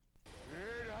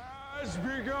has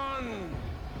begun!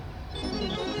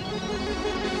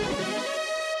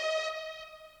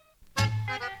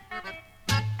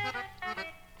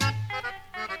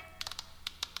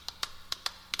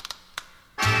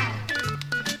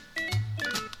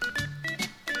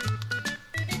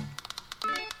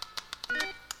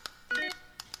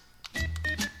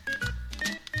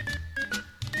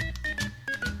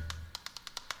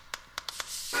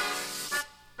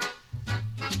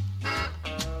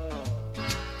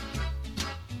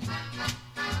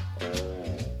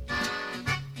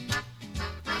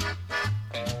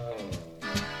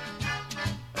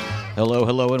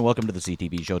 Hello, and welcome to the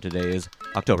CTB show. Today is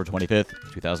October 25th,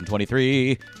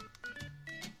 2023.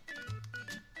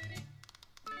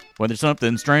 When there's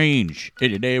something strange in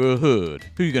your neighborhood,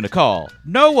 who you gonna call?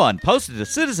 No one. Posted to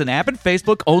Citizen app and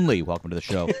Facebook only. Welcome to the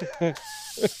show.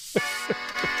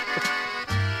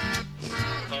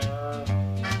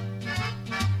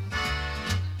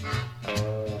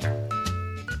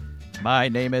 My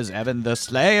name is Evan the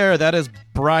Slayer. That is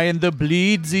Brian the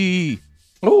Bleedsy.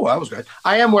 Oh, that was good.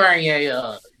 I am wearing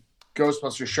a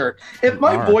Ghostbusters shirt. If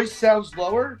my voice sounds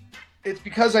lower, it's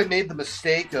because I made the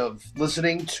mistake of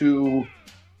listening to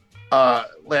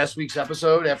last week's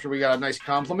episode after we got a nice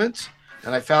compliment,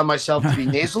 and I found myself to be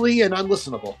nasally and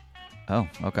unlistenable. Oh,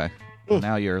 okay. Well,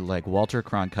 now you're like Walter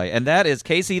Cronkite. And that is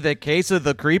Casey the Case of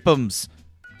the Creepums.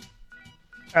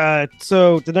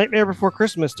 So The Nightmare Before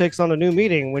Christmas takes on a new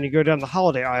meaning when you go down the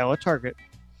holiday aisle at Target.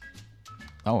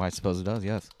 Oh, I suppose it does,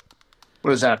 yes.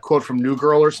 What is that, a quote from New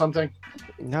Girl or something?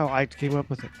 No, I came up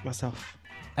with it myself.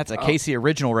 That's a Casey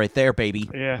original right there, baby.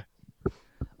 Yeah.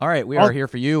 All right, we are here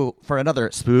for you for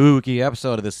another spooky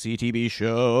episode of the CTB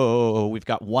show. We've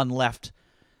got one left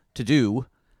to do,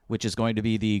 which is going to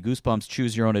be the Goosebumps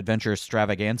Choose Your Own Adventure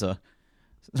extravaganza.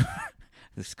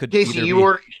 This could Casey, you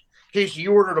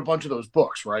ordered a bunch of those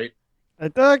books, right?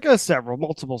 I got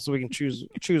multiple, so we can choose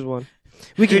one.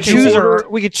 We can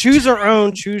choose our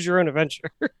own Choose Your Own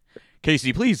Adventure.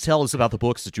 Casey, please tell us about the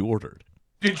books that you ordered.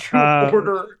 Did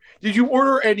you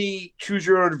order any Choose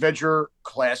Your Own Adventure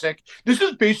classic? This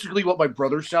is basically what my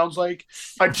brother sounds like.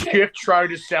 A chick trying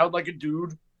to sound like a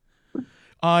dude.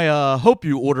 I hope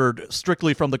you ordered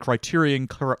strictly from the Criterion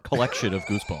collection of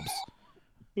Goosebumps.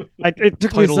 It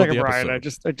took me a second, Brian. I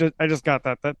just got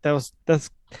that. That was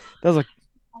a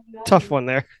tough one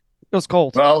there. It was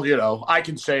cold. Well, I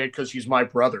can say it because he's my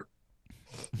brother.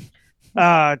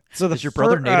 So is your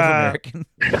brother Native American?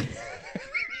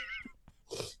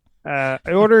 I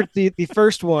ordered the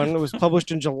first one. It was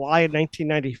published in July of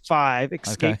 1995.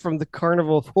 Escape from the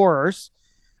Carnival of Horrors.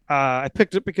 I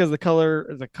picked it because the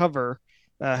cover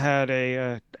had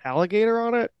a alligator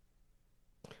on it,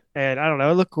 and I don't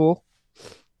know, it looked cool.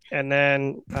 And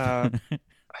then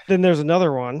there's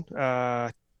another one.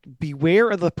 Beware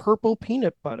of the Purple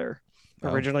Peanut Butter.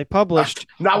 Originally published.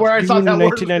 Not where I thought that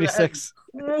 1996.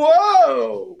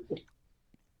 Whoa!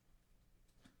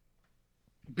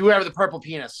 Beware of the Purple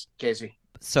Penis, Casey.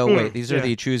 So wait, these are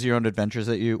the Choose Your Own Adventures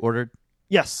that you ordered?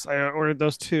 Yes, I ordered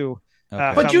those two.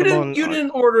 Okay. But you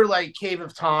didn't order like Cave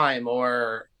of Time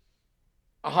or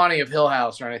a Haunting of Hill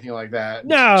House or anything like that.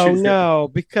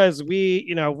 No, because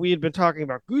we had been talking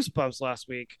about Goosebumps last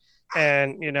week,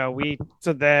 and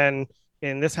then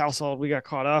in this household we got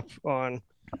caught up on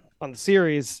the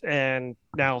series, and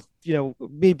now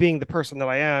me being the person that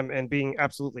I am and being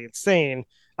absolutely insane,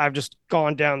 I've just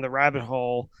gone down the rabbit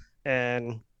hole,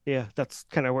 and yeah, that's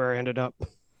kind of where I ended up.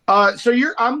 I'm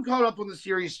caught up on the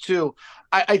series too.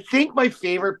 I think my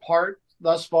favorite part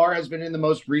thus far has been in the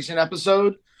most recent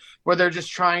episode where they're just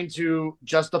trying to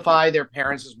justify their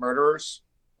parents as murderers.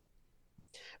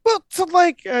 Well, so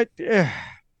like I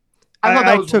thought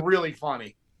that was really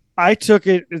funny. I took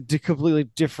it to completely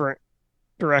different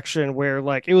direction where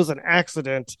like it was an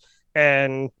accident,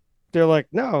 and they're like,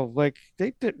 no, like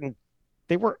they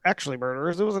weren't actually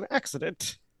murderers, it was an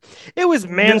accident. It was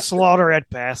manslaughter at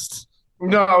best.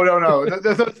 No.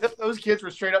 Those kids were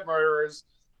straight up murderers,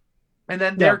 and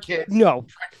then their kids trying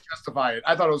to justify it.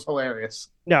 I thought it was hilarious.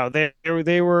 No, they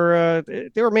were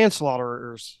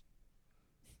manslaughterers.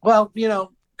 Well,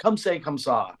 come say, come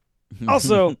saw.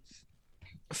 Also,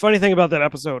 funny thing about that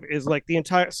episode is like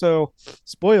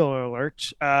spoiler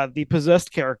alert, the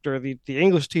possessed character, the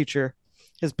English teacher,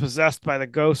 is possessed by the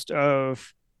ghost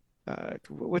of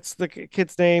what's the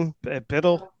kid's name?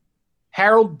 Biddle?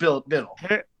 Harold Biddle.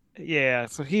 Yeah,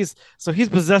 so he's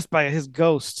possessed by his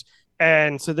ghost,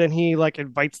 and so then he like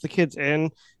invites the kids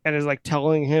in and is like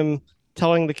telling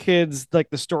the kids like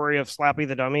the story of Slappy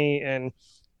the Dummy and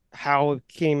how it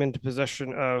came into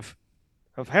possession of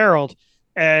Harold.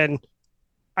 And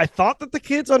I thought that the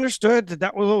kids understood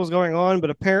that was what was going on, but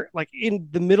apparently, like in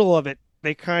the middle of it,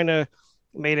 they kind of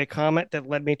made a comment that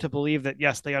led me to believe that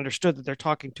yes, they understood that they're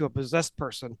talking to a possessed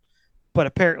person, but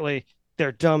apparently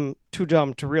they're too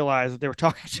dumb to realize that they were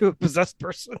talking to a possessed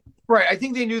person. Right. I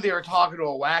think they knew they were talking to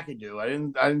a wackadoo. I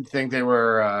didn't think they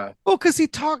were. Well, because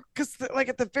like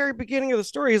at the very beginning of the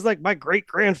story, he's like my great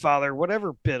grandfather,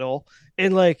 whatever Biddle,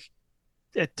 and like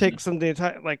it takes them the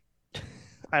entire like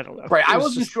I don't know. Right. I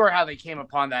wasn't sure how they came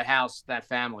upon that house, that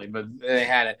family, but they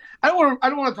had it. I don't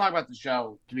want to talk about the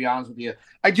show, to be honest with you.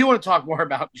 I do want to talk more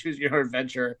about Choose Your Own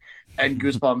Adventure and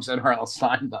Goosebumps and R.L.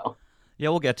 Stein, though. Yeah,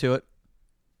 we'll get to it.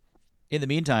 In the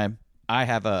meantime, I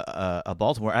have a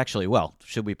Baltimore. Actually, well,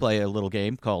 should we play a little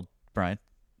game called Brian?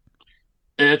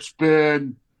 It's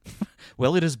been.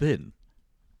 Well, it has been.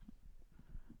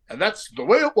 And that's the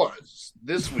way it was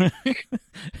this week.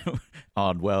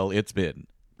 On Well, It's Been.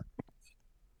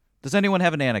 Does anyone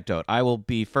have an anecdote? I will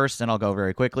be first, and I'll go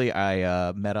very quickly.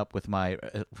 I met up with my,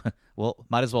 well,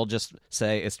 might as well just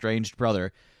say estranged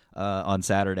brother on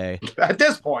Saturday. At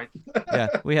this point. Yeah,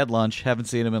 we had lunch. Haven't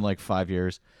seen him in like 5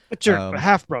 years. It's your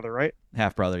half brother, right?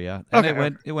 Half brother, yeah. And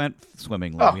okay. It went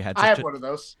swimmingly. Oh, we had I have one of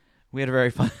those. We had a very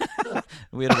fun.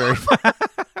 We had a very fun.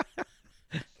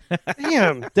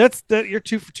 Damn, that's that. You're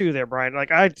 2 for 2 there, Brian. Like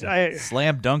I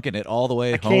slam dunking it all the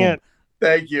way home. Can't.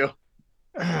 Thank you.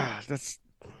 That's.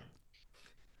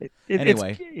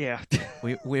 Anyway, yeah.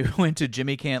 we went to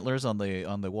Jimmy Cantler's on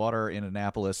the water in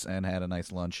Annapolis and had a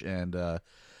nice lunch and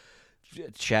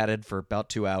chatted for about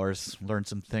 2 hours. Learned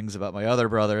some things about my other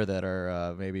brother that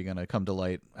are maybe going to come to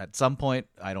light at some point.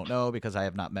 I don't know because I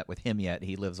have not met with him yet.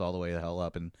 He lives all the way the hell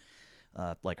up in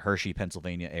like Hershey,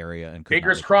 Pennsylvania area. And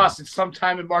fingers crossed it's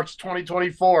sometime in March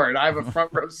 2024 and I have a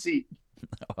front row seat.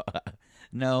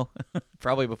 No,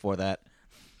 probably before that.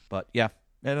 But yeah.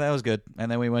 And that was good.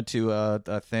 And then we went to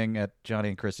a thing at Johnny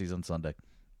and Christie's on Sunday.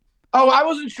 Oh, I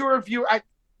wasn't sure if you.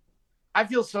 I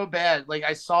feel so bad. Like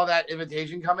I saw that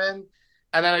invitation come in,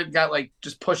 and then it got like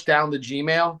just pushed down the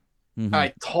Gmail. Mm-hmm.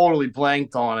 I totally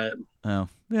blanked on it. Oh,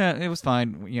 yeah, it was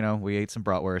fine. You know, we ate some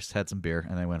bratwurst, had some beer,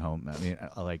 and then went home. I mean,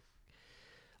 like,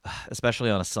 especially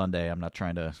on a Sunday, I'm not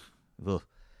trying to.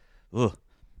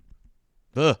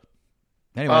 Anyway,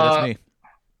 that's me.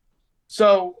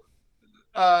 So,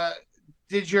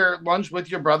 did your lunch with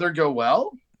your brother go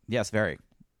well? Yes, very.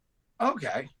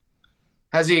 Okay.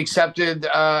 Has he accepted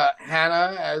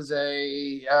Hannah as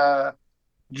a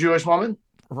Jewish woman?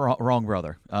 Wrong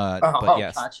brother. But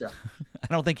yes. Gotcha. I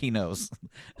don't think he knows.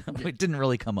 It didn't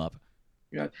really come up.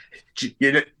 Yeah.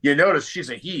 You notice she's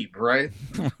a Hebrew, right?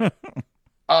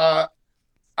 I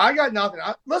got nothing.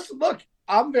 Listen, look,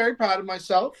 I'm very proud of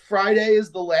myself. Friday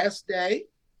is the last day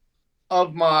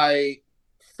of my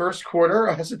first quarter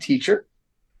as a teacher.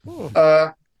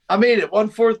 I made it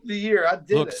 1/4 of the year. I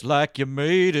did Looks like you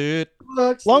made it.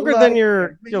 Looks longer than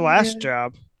your last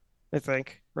job, I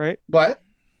think. Right? What?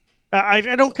 I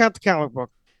don't count the comic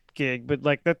book gig, but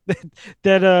like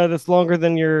that's longer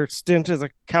than your stint as a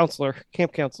counselor,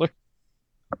 camp counselor.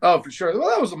 Oh, for sure. Well,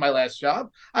 that wasn't my last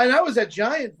job. I was at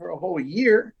Giant for a whole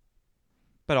year.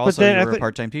 But also, you were a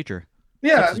part-time teacher.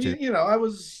 Yeah, you know, I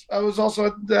was also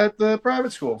at the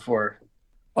private school for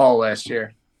all last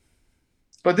year.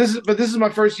 But this is my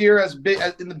first year in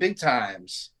the big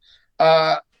times.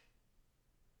 All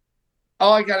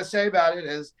I gotta say about it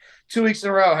is 2 weeks in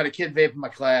a row I had a kid vape in my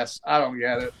class. I don't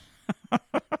get it.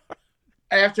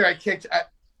 After it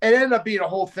ended up being a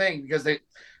whole thing because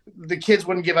the kids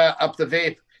wouldn't give up the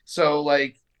vape. So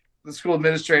like the school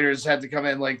administrators had to come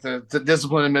in, like the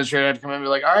discipline administrator had to come in and be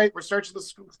like, all right, we're searching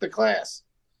the class.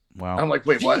 Wow. I'm like,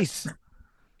 wait, what?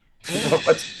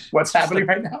 What's happening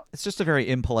right now? It's just a very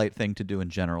impolite thing to do in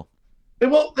general.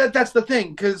 Well, that's the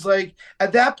thing, because like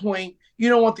at that point, you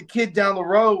don't want the kid down the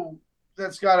road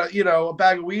that's got a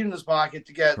bag of weed in his pocket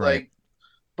to get like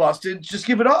busted. Just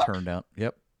give it up. Turned out.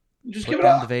 Yep. Just give it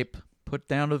up. Put down the vape. Put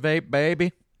down the vape,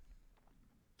 baby.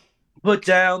 Put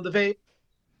down the vape.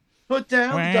 Put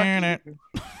down the ducky.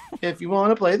 If you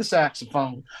want to play the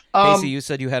saxophone. Casey, you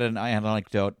said you had an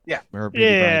anecdote. Yeah.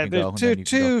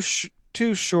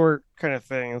 Two short kind of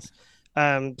things.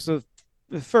 So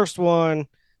the first one,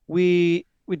 we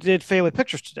did family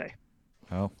pictures today.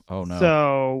 Oh no.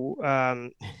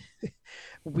 So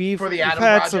we've for the Adam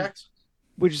Project.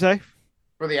 What'd you say?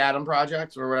 For the Adam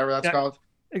Project or whatever that's called.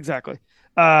 Exactly.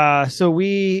 So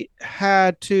we've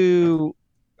had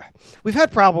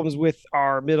problems with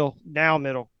our middle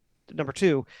number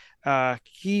 2.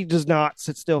 He does not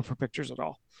sit still for pictures at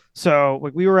all. So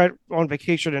like we were on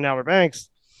vacation in Outer Banks,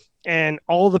 and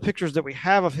all the pictures that we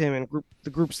have of him in the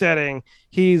group setting,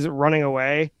 he's running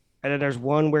away. And then there's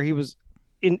one where he was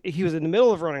he was in the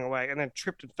middle of running away and then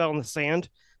tripped and fell in the sand.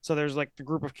 So there's like the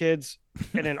group of kids,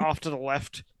 and then off to the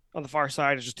left on the far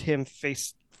side is just him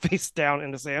face down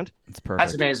in the sand. It's perfect.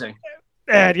 That's amazing.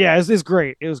 And yeah, it's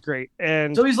great. It was great.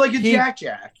 And so he's like a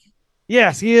Jack.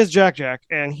 Yes, he is Jack,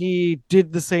 and he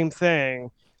did the same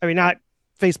thing. I mean, not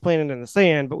face planted in the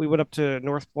sand, but we went up to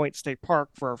North Point State Park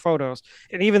for our photos,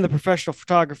 and even the professional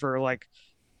photographer like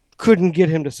couldn't get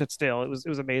him to sit still. It was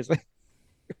amazing.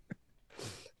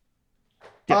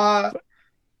 Yeah.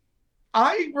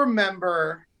 I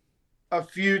remember a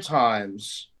few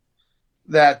times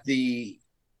that the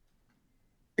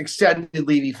extended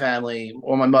Levy family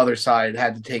on my mother's side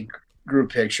had to take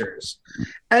group pictures.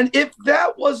 And if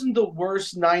that wasn't the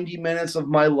worst 90 minutes of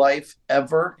my life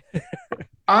ever,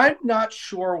 I'm not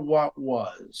sure what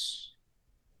was.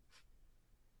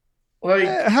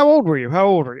 Like, how old were you?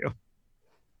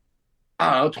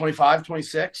 I don't know, 25,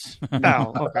 26.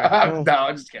 Oh, okay. No,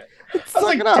 I'm just kidding. I was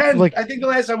like 10. Like, I think the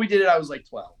last time we did it, I was like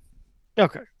 12.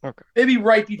 Okay. Maybe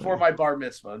right before my bar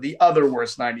mitzvah, the other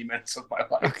worst 90 minutes of my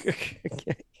life. Okay.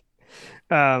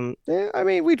 I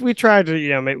mean, we tried to,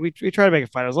 we tried to make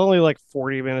it fun. It was only like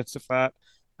 40 minutes, if that.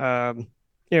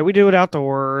 We do it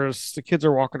outdoors. The kids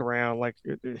are walking around. Like,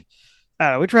 I don't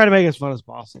know. We try to make it as fun as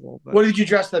possible. But... What did you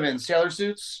dress them in? Sailor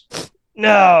suits?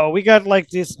 No, we got like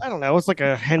this. I don't know. It's like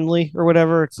a Henley or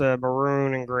whatever. It's a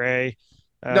maroon and gray.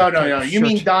 No. You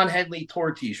mean Don Henley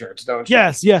tour T-shirts, don't you?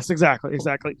 Yes, exactly.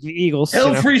 The Eagles.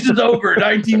 Hell freezes over,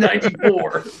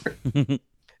 1994.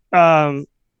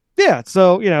 Yeah.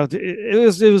 So it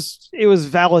was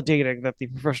validating that the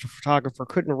professional photographer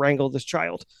couldn't wrangle this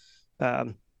child.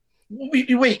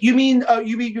 Wait, you mean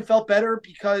you felt better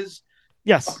because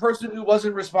yes, a person who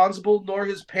wasn't responsible nor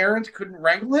his parents couldn't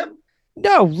wrangle him?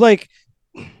 No, like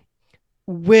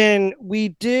when we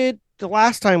did the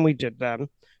last time we did them,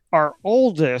 our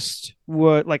oldest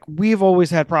would like we've always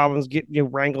had problems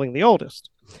wrangling the oldest.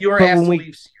 You were asked to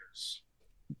leave Sears.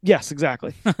 Yes,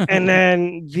 exactly. And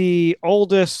then the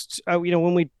oldest,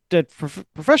 when we did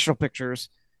professional pictures,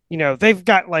 they've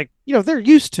got they're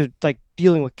used to like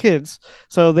dealing with kids,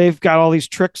 so they've got all these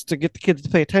tricks to get the kids to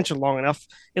pay attention long enough,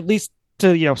 at least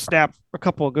to snap a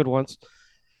couple of good ones.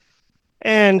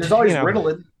 And there's always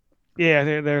Ritalin.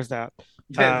 Yeah, there's that.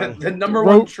 The number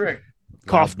one trick.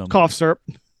 Cough syrup.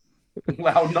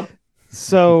 Loud.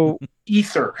 So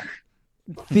ether.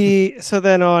 So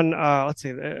then on let's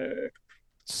see,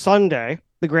 Sunday,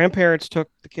 the grandparents took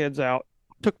the kids out,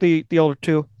 took the older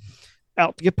two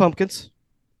out to get pumpkins.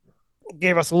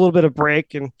 Gave us a little bit of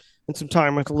break and some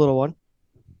time with the little one.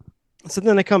 So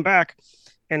then they come back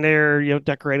and they're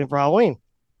decorating for Halloween.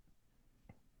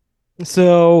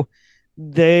 So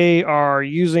they are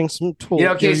using some tools.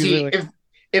 Casey,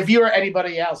 if you were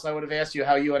anybody else, I would have asked you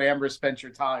how you and Amber spent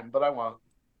your time, but I won't.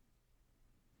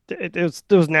 It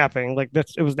was napping.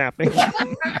 It was napping.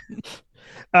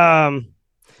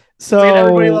 So like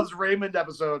Everybody Loves Raymond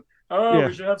episode. Oh,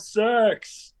 we should have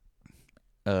sex.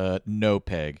 No,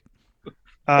 Peg.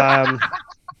 But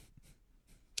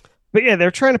yeah,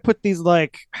 they're trying to put these I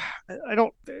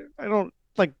don't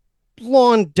like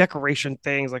lawn decoration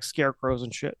things like scarecrows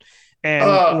and shit. And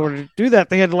in order to do that,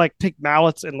 they had to take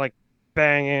mallets and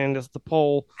bang into the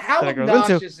pole. How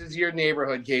obnoxious is your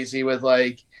neighborhood, Casey, with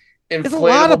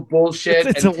inflatable bullshit?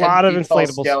 It's a lot of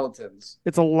inflatables. Skeletons.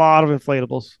 It's a lot of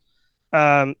inflatables.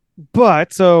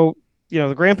 But so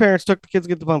the grandparents took the kids to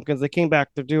get the pumpkins. They came back.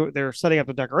 They're setting up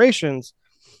the decorations.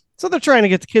 So they're trying to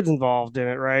get the kids involved in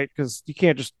it, right? Because you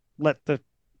can't just let them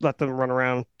run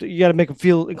around. You got to make them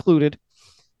feel included.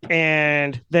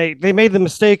 And they made the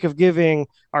mistake of giving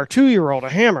our 2-year-old a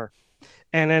hammer.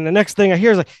 And then the next thing I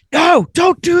hear is no,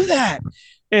 don't do that.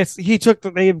 They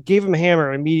gave him a hammer,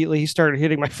 and immediately he started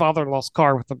hitting my father-in-law's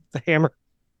car with the hammer.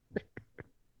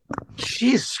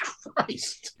 Jesus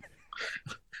Christ.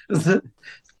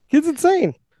 Kid's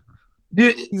insane.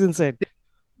 Dude, he's insane.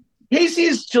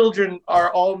 Casey's children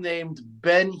are all named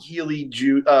Ben Healy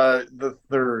the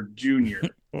Third Jr.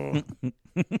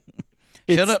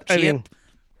 Shut up, Chip.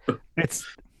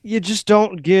 You just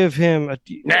don't give him a.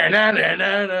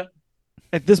 Nah.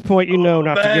 At this point,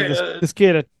 not to give this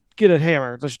kid a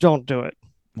hammer. Just don't do it.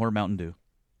 More Mountain Dew.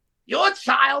 Your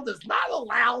child is not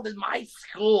allowed in my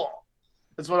school.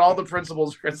 That's what all the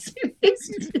principals are saying.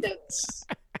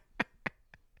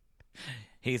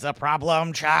 He's a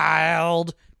problem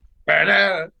child. On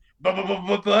the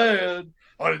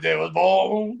day was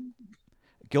born.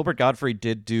 Gilbert Gottfried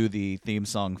did do the theme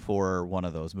song for one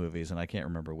of those movies, and I can't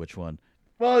remember which one.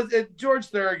 Well, George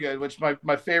Thorogood, which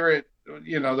my favorite,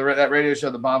 that radio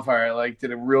show, The Bonfire,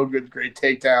 did a real great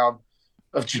takedown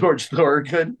of George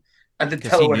Thorogood and the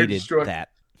Delaware Destroyer. That.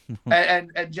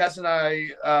 and Jess and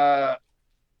I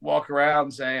walk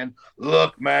around saying,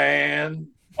 "Look, man,"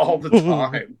 all the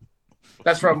time.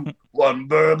 That's from one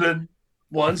bourbon,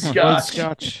 one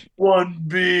scotch, one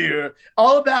beer.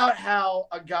 All about how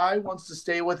a guy wants to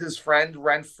stay with his friend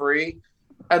rent free,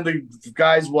 and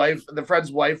the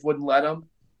friend's wife wouldn't let him.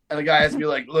 And the guy has to be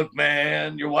like, "Look,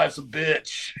 man, your wife's a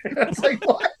bitch." It's like,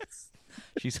 what?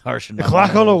 She's harsh. The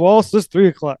clock on the wall says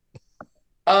 3:00.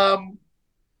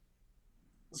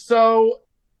 So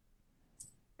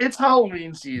it's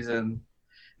Halloween season.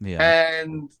 Yeah.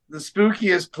 And the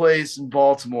spookiest place in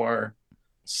Baltimore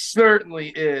certainly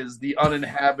is the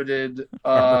uninhabited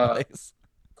Harbor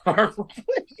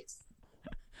Place.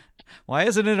 Why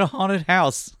isn't it a haunted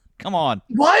house? Come on.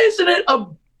 Why isn't it a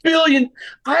billion?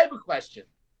 I have a question.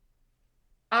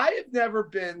 I have never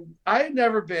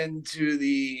been to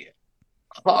the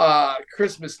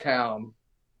Christmas town,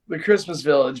 the Christmas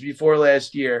village before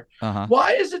last year. Uh-huh.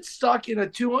 Why is it stuck in a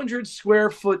 200 square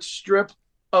foot strip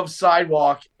of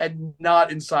sidewalk and not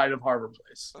inside of Harbor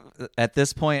Place? At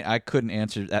this point, I couldn't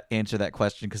answer that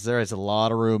question because there is a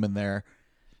lot of room in there,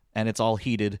 and it's all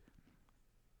heated.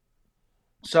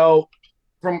 So,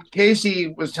 from Casey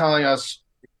was telling us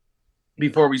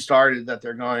before we started that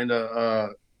they're going to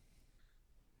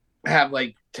have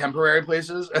like temporary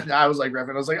places, and I was like,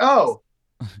 Reverend, I was like, oh,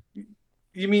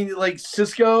 you mean like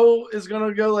Cisco is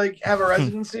gonna go like have a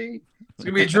residency? It's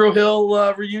gonna be a Drew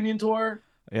Hill reunion tour.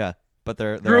 Yeah, but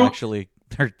they're actually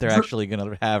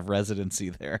gonna have residency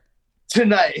there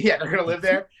tonight. Yeah, they're gonna live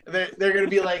there. They're gonna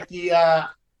be like the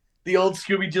old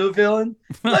Scooby-Doo villain.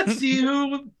 Let's see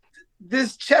who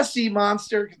this Chessie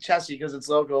monster, Chessie because it's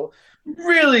local,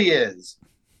 really is.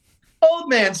 Old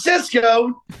man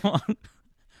Cisco.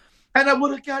 And I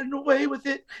would have gotten away with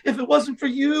it if it wasn't for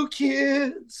you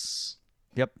kids.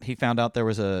 Yep, he found out there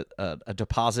was a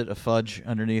deposit of fudge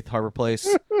underneath Harbor Place.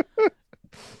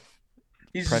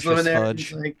 He's just living there.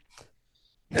 Fudge.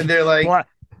 And they're like...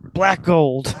 Black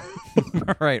gold.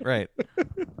 Right.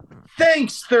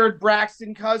 Thanks, third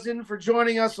Braxton cousin, for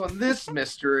joining us on this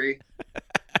mystery.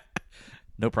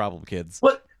 No problem, kids.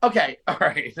 What? Okay, all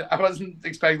right. I wasn't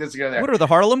expecting this to go there. What are the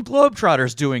Harlem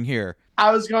Globetrotters doing here?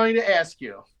 I was going to ask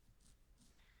you,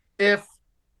 if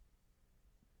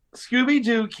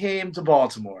Scooby-Doo came to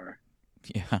Baltimore,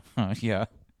 yeah,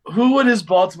 who would his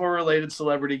Baltimore-related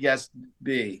celebrity guest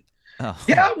be? Oh.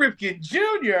 Cal Ripken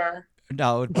Jr.?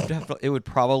 No, it would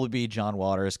probably be John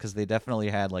Waters because they definitely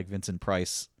had like Vincent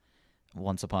Price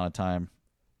once upon a time.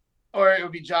 Or it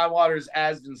would be John Waters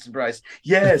as Vincent Price.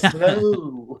 Yes,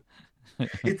 hello.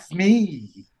 It's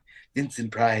me,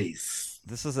 Vincent Price.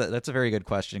 That's a very good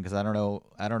question because I don't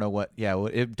know what. Yeah,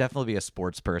 it'd definitely be a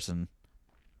sports person.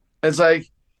 It's like,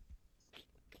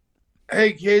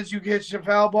 hey kids, you catch a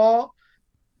foul ball?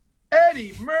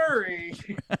 Eddie Murray.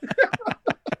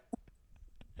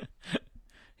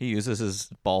 He uses his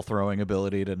ball throwing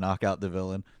ability to knock out the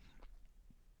villain.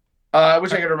 I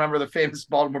wish I could remember the famous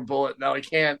Baltimore Bullet. No, I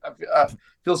can't. I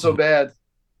feel so bad.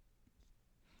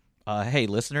 Hey,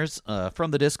 listeners,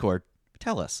 from the Discord,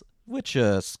 tell us which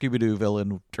Scooby-Doo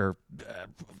villain or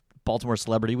Baltimore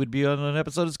celebrity would be on an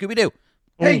episode of Scooby-Doo.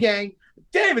 Hey, gang,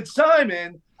 David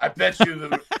Simon. I bet you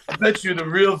the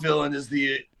real villain is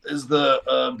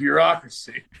the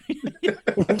bureaucracy.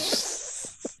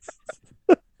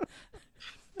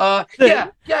 Yeah,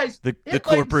 guys. The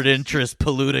corporate interest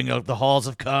polluting of the halls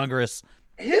of Congress.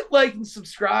 Hit like and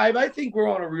subscribe. I think we're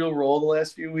on a real roll the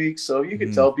last few weeks, so you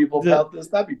can tell people about this.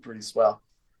 That'd be pretty swell.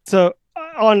 So,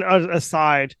 on a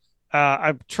side,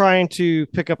 I'm trying to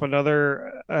pick up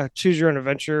another Choose Your Own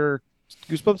Adventure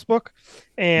Goosebumps book,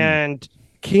 and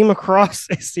came across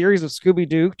a series of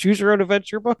Scooby-Doo Choose Your Own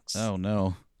Adventure books. Oh,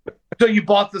 no. So you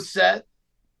bought the set?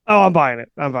 Oh, I'm buying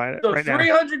it. So right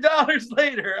 $300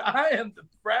 later, I am the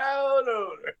proud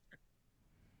owner.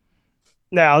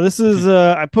 Now, this is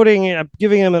I'm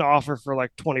giving him an offer for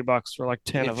like $20 for like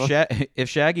 10 of them. If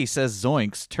Shaggy says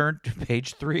zoinks, turn to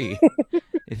page 3.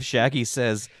 If Shaggy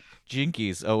says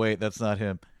jinkies, oh wait, that's not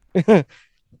him.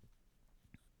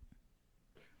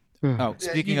 Oh,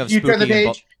 speaking of you turn the spooky,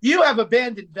 page. You have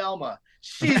abandoned Velma.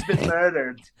 She's been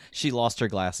murdered. She lost her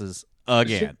glasses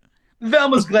again.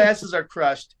 Velma's glasses are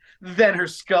crushed, then her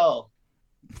skull.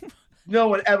 No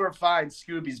one ever finds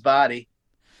Scooby's body.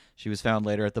 She was found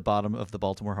later at the bottom of the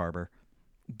Baltimore Harbor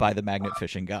by the magnet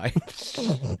fishing guy.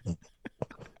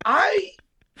 I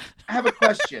have a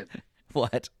question.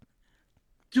 What?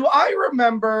 Do I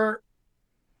remember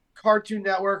Cartoon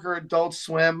Network or Adult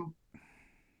Swim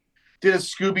did a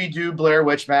Scooby-Doo Blair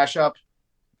Witch mashup?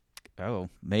 Oh,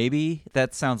 maybe.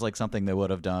 That sounds like something they would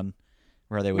have done,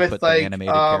 where they would put the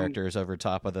animated characters over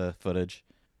top of the footage.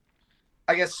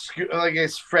 I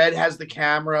guess Fred has the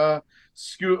camera.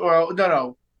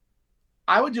 No.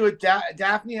 I would do it.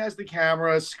 Daphne has the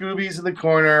camera. Scooby's in the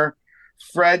corner.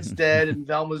 Fred's dead, and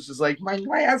Velma's just like, my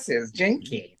glasses,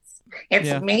 Jinkies.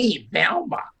 It's me,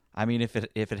 Velma. I mean, if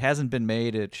it hasn't been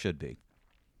made, it should be.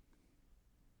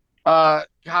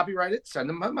 Copyright it. Send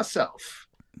them myself.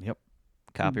 Yep.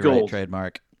 Copyright,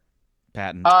 trademark,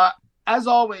 patent. As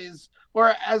always,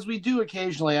 or as we do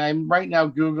occasionally, I'm right now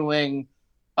Googling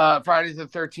Friday the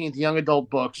 13th young adult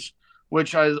books,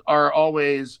 which are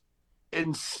always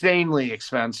insanely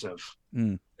expensive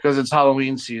because it's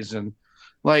Halloween season.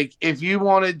 Like, if you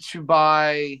wanted to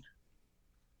buy,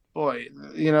 boy,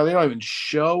 they don't even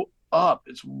show up.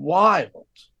 It's wild.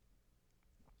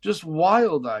 Just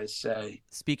wild, I say.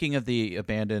 Speaking of the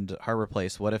abandoned Harbor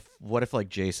Place, what if like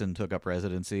Jason took up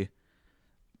residency?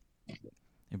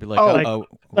 It'd be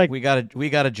like, we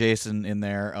got a Jason in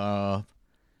there.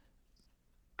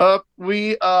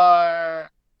 We are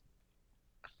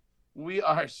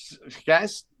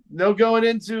guys. No going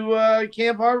into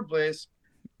Camp Harbor Place.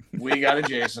 We got a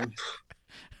Jason.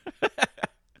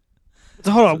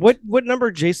 So hold on, what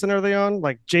number Jason are they on?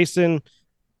 Like Jason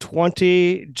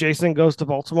 20, Jason Goes to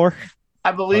Baltimore.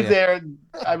 I believe they're in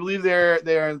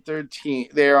 13.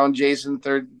 They're on Jason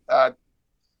third because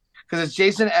it's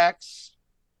Jason X.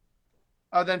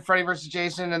 Then Freddy versus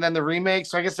Jason, and then the remake.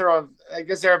 So I guess there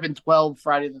have been 12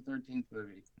 Friday the 13th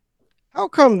movies. How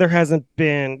come there hasn't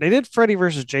been? They did Freddy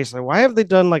versus Jason. Why have they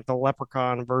done like the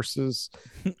Leprechaun versus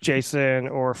Jason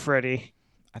or Freddy?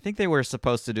 I think they were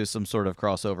supposed to do some sort of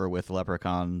crossover with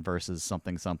Leprechaun versus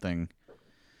something.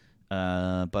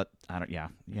 But I don't. Yeah,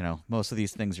 most of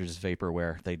these things are just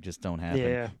vaporware. They just don't happen.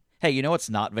 Yeah. Hey, you know what's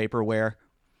not vaporware?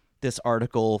 This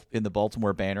article in the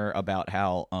Baltimore Banner about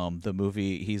how the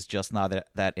movie he's just not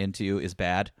that into is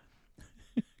bad.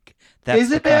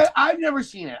 Is it bad? I've never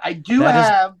seen it. I do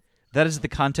have. That is the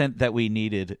content that we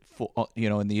needed for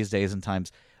in these days and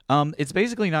times. It's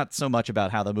basically not so much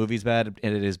about how the movie's bad,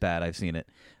 and it is bad. I've seen it,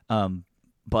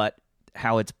 but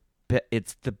how it's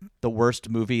the worst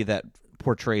movie that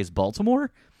portrays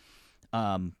Baltimore,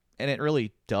 and it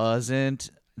really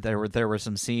doesn't. There were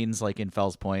some scenes like in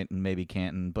Fells Point and maybe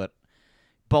Canton, but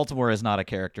Baltimore is not a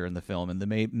character in the film. And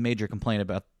the major complaint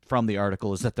from the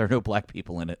article is that there are no black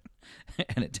people in it,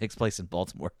 and it takes place in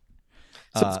Baltimore.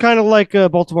 So it's kind of like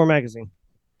Baltimore Magazine.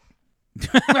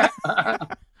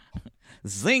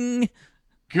 Zing!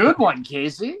 Good one,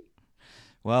 Casey.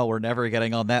 Well, we're never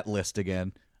getting on that list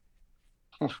again.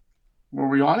 Were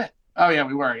we on it? Oh, yeah,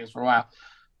 we were, I guess, for a while.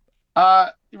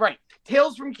 Right.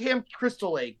 Tales from Camp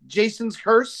Crystal Lake. Jason's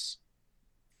Curse.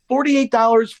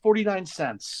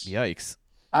 $48.49. Yikes.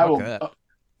 I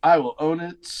will own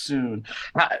it soon.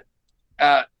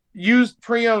 Used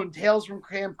pre-owned Tales from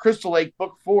Camp Crystal Lake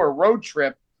Book 4 Road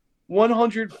Trip.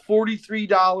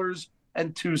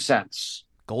 $143.02.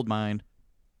 Gold mine.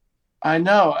 I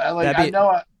know.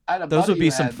 Those would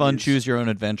be some fun choose your own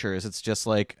adventures. It's just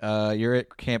like you're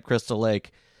at Camp Crystal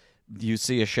Lake. You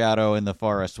see a shadow in the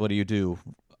forest. What do?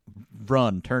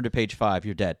 Run. Turn to page 5.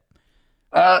 You're dead.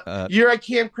 You're at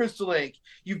Camp Crystal Lake.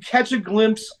 You catch a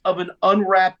glimpse of an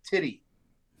unwrapped titty.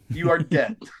 You are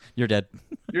dead. You're dead.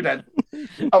 You're dead.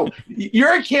 Oh, you're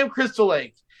at Camp Crystal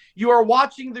Lake. You are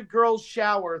watching the girls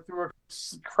shower through a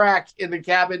crack in the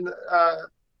cabin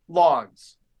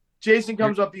logs. Jason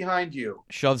comes up behind you.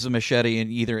 Shoves a machete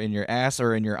either in your ass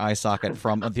or in your eye socket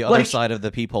from the other side of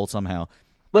the peephole somehow.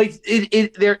 Like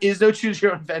there is no choose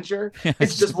your own adventure.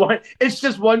 It's just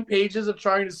one pages of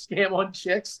trying to scam on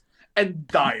chicks and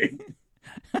dying.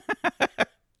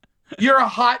 You're a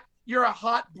hot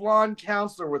blonde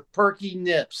counselor with perky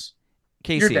nips.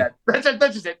 Casey, you're dead.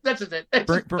 That's just it.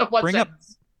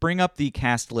 Bring up the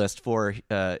cast list for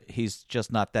He's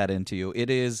Just Not That Into You.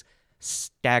 It is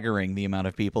staggering the amount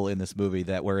of people in this movie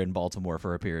that were in Baltimore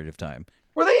for a period of time.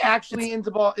 Were they actually in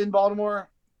Baltimore?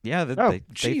 Yeah, they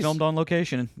filmed on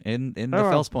location in the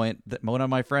Fells Point. One of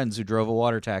my friends who drove a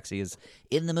water taxi is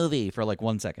in the movie for like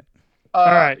 1 second. All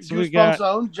right, so we got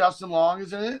own Justin Long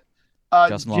is in it.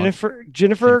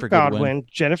 Jennifer Godwin,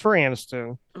 Jennifer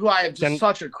Aniston, who I have just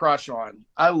such a crush on.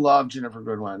 I love Jennifer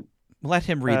Goodwin. Let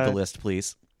him read the list,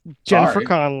 please. Jennifer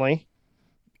Connelly.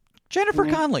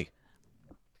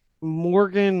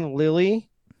 Morgan Lilly.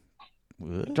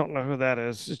 Don't know who that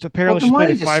is. Just apparently she played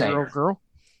a 5-year-old girl.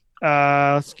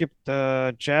 Let's skip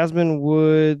the Jasmine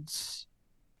Woods.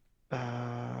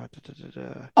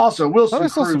 Also, Wilson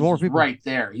Cruz is right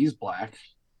there. He's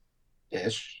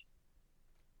black-ish.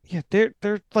 Yeah,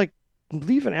 they're like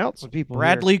leaving out some people.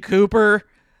 Bradley Cooper.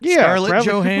 Yeah, Scarlett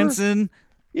Johansson. Cooper.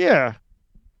 Yeah,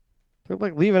 they're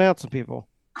like leaving out some people.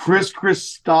 Chris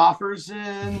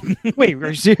Christopherson. Wait, are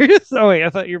you serious? Oh wait, I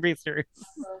thought you were being serious.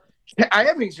 I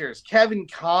am being serious. Kevin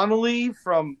Connolly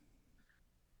from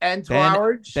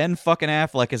Entourage. Ben fucking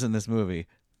Affleck is in this movie.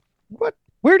 What?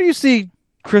 Where do you see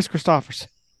Chris Christopherson?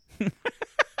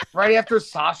 Right after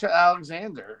Sasha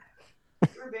Alexander.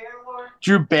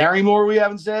 Drew Barrymore, we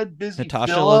haven't said.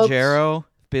 Natasha Leggero,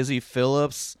 Busy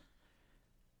Phillips.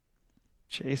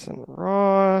 Jason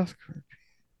Ross.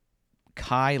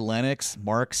 Kai Lennox,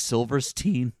 Mark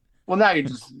Silverstein. Well, now you're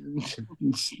just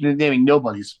naming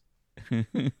nobodies.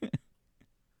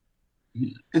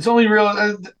 It's only real.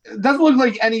 It doesn't look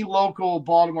like any local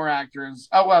Baltimore actors.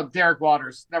 Oh, well, Derek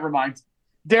Waters. Never mind.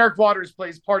 Derek Waters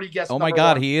plays party guest. Oh my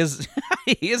God, he is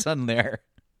he is on there.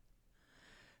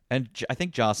 And I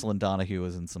think Jocelyn Donahue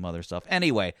is in some other stuff.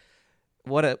 Anyway,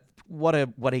 what a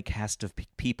cast of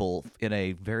people in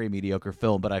a very mediocre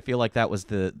film. But I feel like that was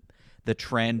the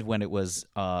trend when it was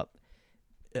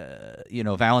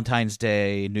Valentine's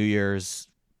Day, New Year's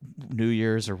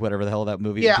or whatever the hell that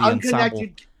movie. Yeah,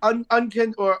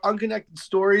 unconnected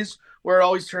stories where it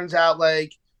always turns out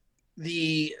like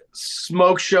the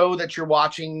smoke show that you're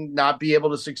watching not be able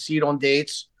to succeed on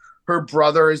dates. Her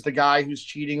brother is the guy who's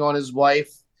cheating on his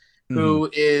wife, who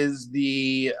is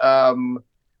the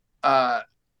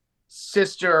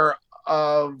sister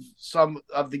of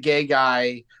the gay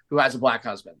guy who has a black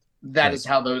husband. That is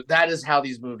how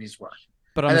these movies work.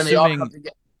 But I'm assuming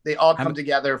they all come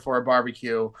together for a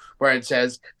barbecue where it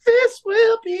says, "This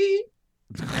will be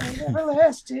an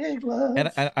everlasting love."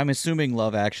 And I'm assuming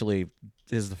Love Actually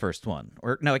is the first one,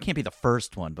 or no, it can't be the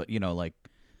first one. But like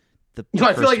the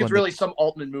I feel like it's really some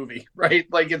Altman movie, right?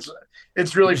 Like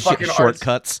it's really fucking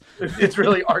shortcuts. It's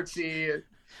really artsy.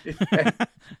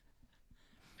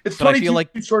 It's 22 like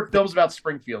short films about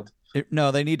Springfield.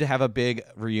 No, they need to have a big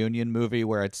reunion movie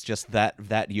where it's just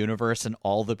that universe and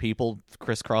all the people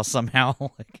crisscross somehow,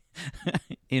 like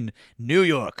in New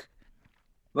York.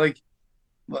 Like,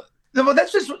 but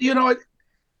that's just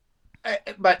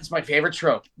but it's my favorite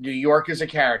trope. New York is a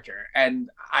character, and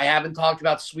I haven't talked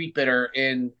about Sweet Bitter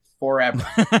in forever.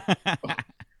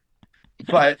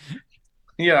 But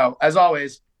as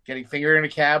always, getting fingered in a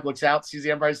cab, looks out, sees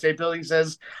the Empire State Building,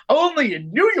 says, "Only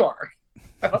in New York."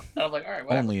 I'm like, all right,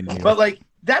 whatever. Only in New York. But like,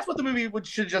 that's what the movie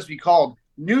should just be called,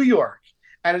 New York,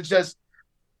 and it's just,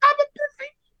 I'm a busy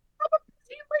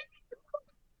lady.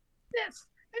 This,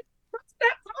 what's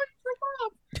that time for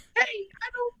love? Hey, I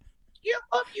don't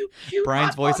love you. Cute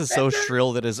Brian's voice is so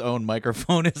shrill that his own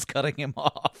microphone is cutting him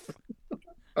off.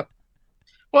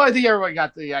 Well, I think everybody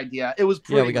got the idea. It was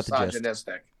pretty we got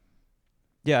misogynistic.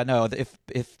 Yeah, no.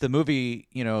 If the movie,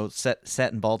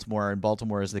 set in Baltimore and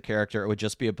Baltimore is the character, it would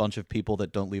just be a bunch of people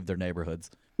that don't leave their neighborhoods.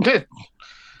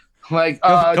 Like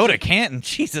go to Canton,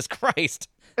 Jesus Christ!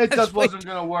 It just wasn't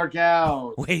going to work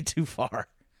out. Way too far.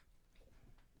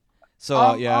 So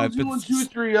I'm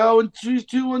 21230 and she's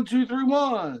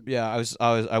 21231. Yeah,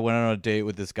 I went on a date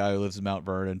with this guy who lives in Mount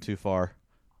Vernon. Too far.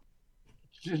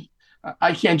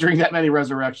 I can't drink that many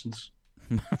resurrections.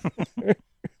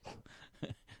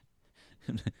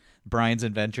 Brian's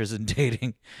adventures in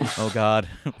dating. Oh God,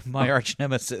 my arch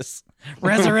nemesis,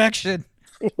 resurrection.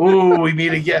 Ooh, we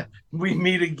meet again.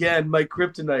 My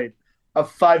kryptonite, a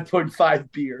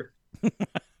 5.5 beer.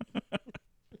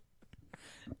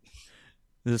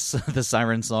 The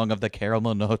siren song of the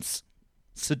caramel notes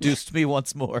seduced me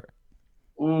once more.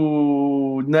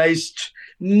 Ooh, nice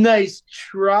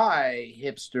try,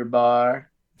 hipster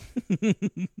bar.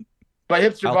 But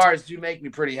hipster bars do make me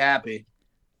pretty happy.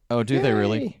 Oh, do they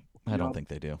really? I don't think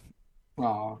they do.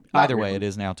 Oh, either way, it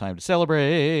is now time to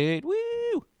celebrate.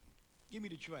 Woo! Give me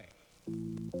the tray.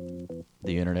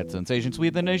 The internet sensation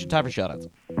sweep the nation. Time for shoutouts.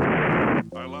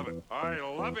 I love it. I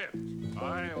love it.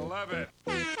 I love it.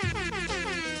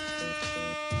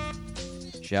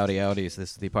 Shouty outies.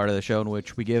 This is the part of the show in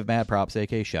which we give mad props,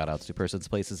 aka shoutouts, to persons,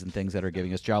 places, and things that are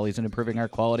giving us jollies and improving our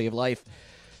quality of life.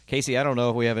 Shoutouts. I don't know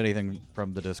if we have anything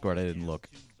from the Discord. I didn't look.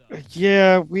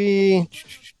 Yeah,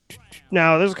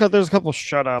 now there's a couple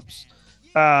shut-ups.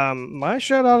 My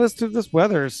shout-out is to this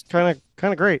weather. It's kind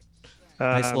of great.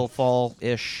 Nice little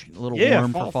fall-ish, a little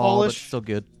warm for fall, but still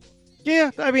good.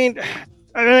 Yeah, I mean,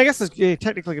 I guess it's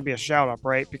technically could be a shout-out,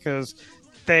 right? Because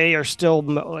they are still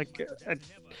like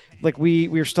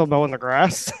we're still mowing the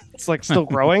grass. It's like still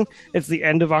growing. It's the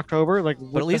end of October. Like,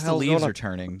 but at least the leaves are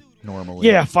turning normally.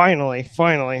 Yeah, finally.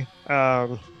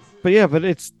 But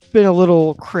it's been a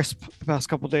little crisp the past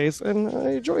couple of days, and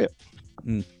I enjoy it.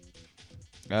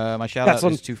 My shout out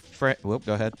is to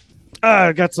go ahead.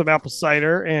 I got some apple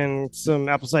cider and some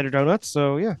apple cider donuts.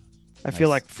 So yeah. I feel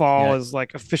like fall Yeah. is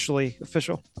like officially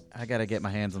official. I gotta get my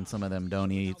hands on some of them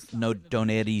donaties.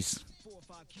 Donettes.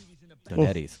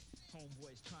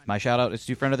 My shout out is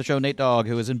to friend of the show, Nate Dogg,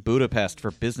 who is in Budapest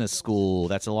for business school.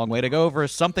 That's a long way to go for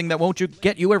something that won't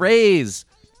get you a raise.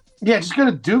 Yeah, just go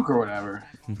to Duke or whatever.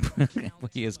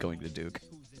 He is going to Duke.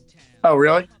 Oh,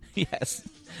 really? Yes.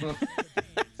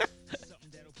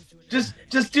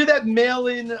 Just do that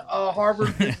mail-in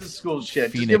Harvard Business School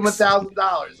shit. Just give him Phoenix.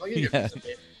 $1,000. Yeah.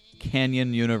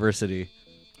 Canyon University.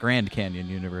 Grand Canyon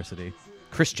University.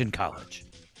 Christian College.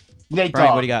 Nate Brian,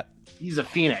 Dogg, what do you got? he's a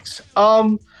phoenix.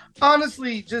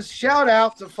 Honestly, just shout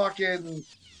out to fucking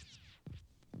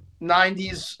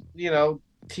 90s,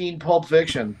 teen Pulp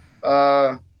Fiction.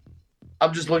 I'm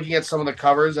just looking at some of the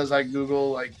covers as I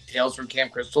Google like Tales from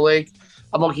Camp Crystal Lake.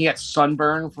 I'm looking at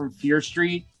Sunburn from Fear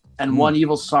Street and One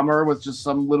Evil Summer with just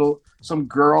some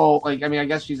girl. Like, I mean, I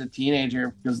guess she's a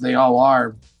teenager because they all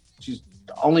are. She's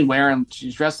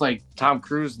dressed like Tom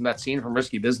Cruise in that scene from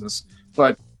Risky Business.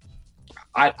 But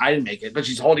I didn't make it. But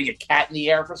she's holding a cat in the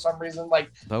air for some reason.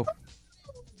 Like, Oh,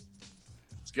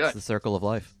 it's good. it's the circle of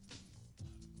life.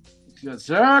 The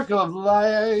circle of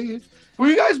life. Were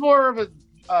you guys more of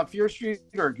a Fear Street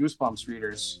or Goosebumps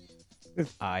readers?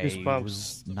 I Goosebumps.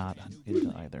 was not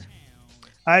into either.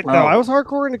 I was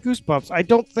hardcore into Goosebumps. I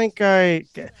don't think I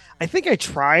think I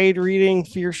tried reading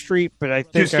Fear Street, but I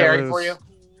think Too scary I was, for you?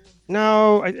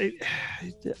 No,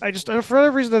 I just for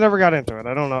whatever reason I never got into it.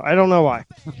 I don't know why.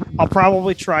 I'll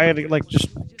probably try it, like just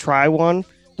try one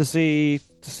to see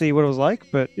what it was like.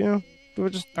 But it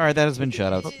was just All right, that has been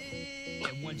shout outs.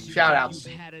 Shout outs.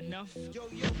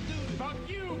 Fuck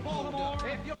you, Baltimore.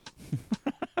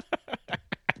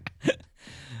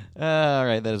 All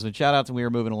right, that has been shout outs, and we are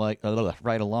moving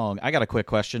right along. I got a quick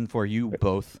question for you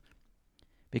both,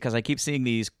 because I keep seeing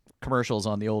these commercials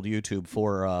on the old YouTube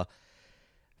for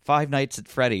Five Nights at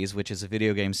Freddy's, which is a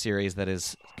video game series that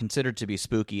is considered to be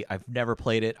spooky. I've never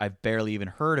played it. I've barely even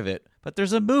heard of it, but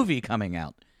there's a movie coming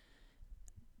out.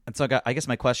 And so I guess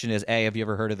my question is, A, have you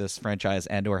ever heard of this franchise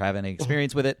and or have any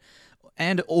experience with it?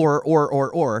 And or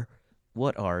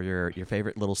what are your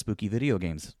favorite little spooky video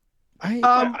games?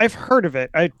 I've heard of it.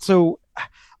 I feel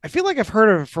like I've heard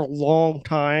of it for a long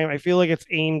time. I feel like it's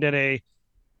aimed at a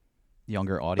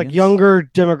Younger audience? like younger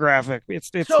demographic.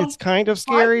 It's So, kind of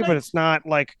scary, Five but Nights- it's not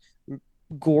like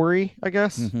gory, I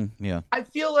guess. Yeah. I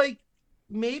feel like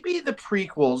maybe the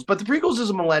prequels, but the prequels is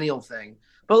a millennial thing.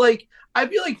 But like, I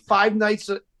feel like Five Nights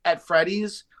at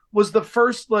Freddy's was the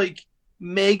first like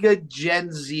mega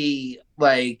Gen Z,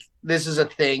 like this is a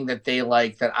thing that they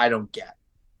like that I don't get.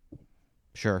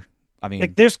 Sure. I mean,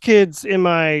 Like there's kids in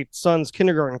my son's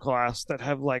kindergarten class that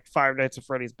have like Five Nights at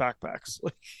Freddy's backpacks.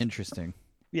 Like, interesting.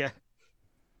 yeah.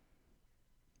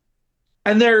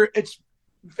 And it's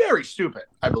very stupid,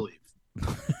 I believe.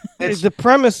 It's The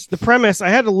premise, I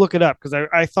had to look it up because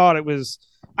I thought it was,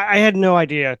 I had no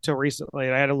idea till recently.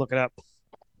 And I had to look it up.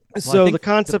 So think the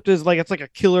concept is like, it's like a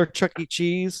killer Chuck E.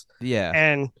 Cheese. Yeah.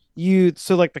 And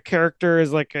like the character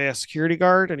is like a security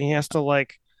guard and he has to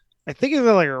like, I think he's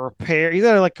like a repair. He's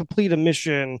got to like complete a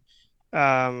mission.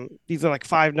 These are like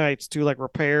 5 nights to like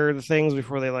repair the things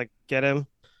before they like get him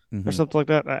or Mhm. something like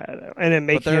that. And it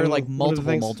makes But there are him like one of the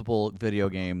things. multiple video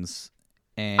games.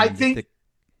 And I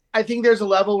think there's a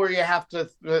level where you have to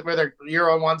you're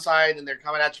on one side and they're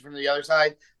coming at you from the other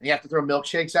side and you have to throw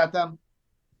milkshakes at them.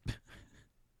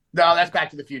 No, that's Back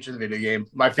to the Future, the video game.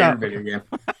 My favorite video game.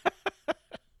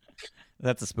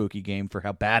 that's a spooky game for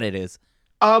how bad it is.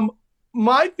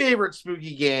 My favorite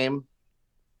spooky game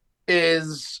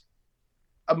is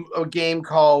a game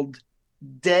called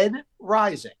Dead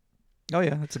Rising. Oh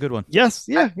yeah, that's a good one. Yes,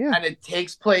 yeah. And it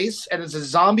takes place, and it's a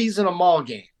zombies in a mall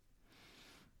game.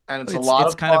 And it's a lot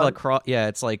It's of kind fun. of like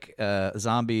it's like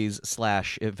zombies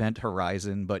 / Event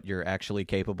Horizon, but you're actually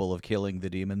capable of killing the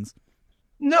demons.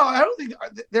 No, I don't think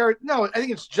there. No, I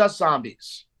think it's just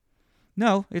zombies.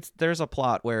 No, there's a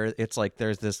plot where it's like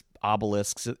there's this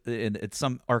obelisk and it's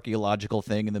some archaeological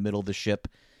thing in the middle of the ship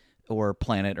or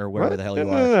planet or wherever What? the hell you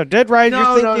No, are. no. Dead Rising.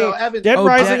 No, you're no, thinking, no, Evan. Dead Oh,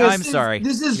 Rising Dead- is I'm sorry.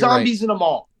 This is You're right. zombies in a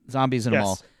mall. Zombies in a Yes.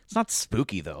 mall. It's not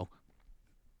spooky though.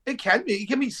 It can be. It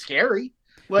can be scary.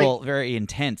 Like, Well, very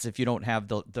intense if you don't have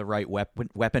the right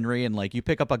weaponry, and like you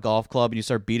pick up a golf club and you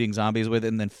start beating zombies with it,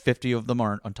 and then 50 of them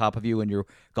are on top of you, and your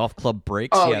golf club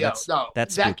breaks. oh yeah, yeah, no,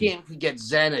 that's that spooky. game can get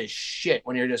zen as shit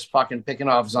when you're just fucking picking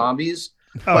off zombies.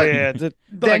 Oh But yeah. then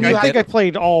Like, you I think have- I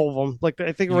played all of them. Like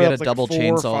I think You we're get up a like double 4 or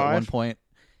chainsaw at 5. one point,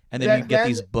 and then you get Then-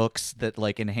 these books that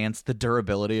like enhance the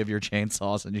durability of your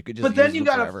chainsaws, and you could just. But then use you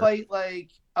them gotta forever. fight like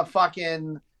a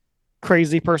fucking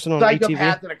Crazy person on ATV.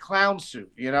 psychopath in a clown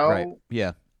suit. You know. Right?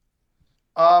 Yeah.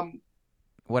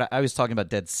 What I was talking about,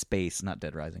 Dead Space, not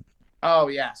Dead Rising. Oh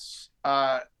yes.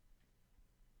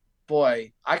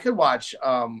 Boy, I could watch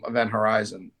Event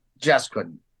Horizon. Jess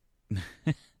couldn't.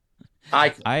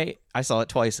 I saw it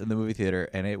twice in the movie theater,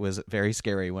 and it was very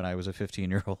scary when I was a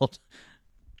 15-year-old.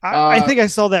 I think I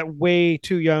saw that way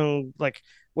too young, like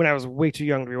when I was way too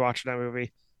young to be watching that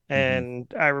movie,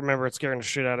 and I remember it scaring the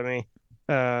shit out of me.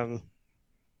 I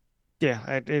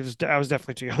was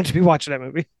definitely too young to be watching that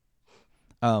movie.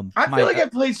 I feel like I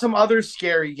played some other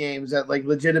scary games that like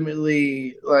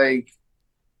legitimately like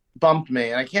bumped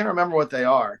me, and I can't remember what they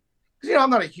are. Because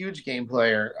I'm not a huge game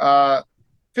player. I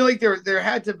feel like there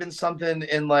had to have been something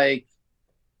in like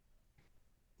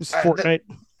Fortnite.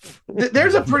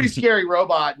 There's a pretty scary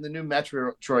robot in the new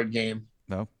Metroid game.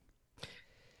 No.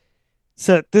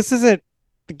 So this isn't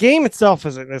the game itself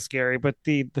isn't this scary, but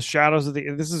the shadows of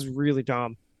this is really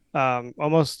dumb.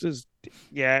 Almost as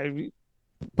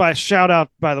By shout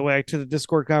out, by the way, to the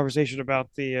Discord conversation about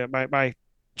the my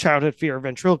childhood fear of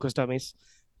ventriloquist dummies.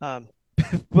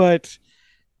 But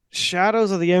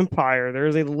Shadows of the Empire,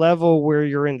 there's a level where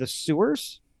you're in the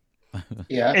sewers.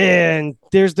 Yeah. And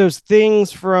there's those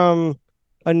things from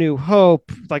A New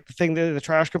Hope, like the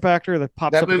trash compactor that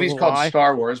pops up. That movie's called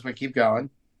Star Wars, but keep going.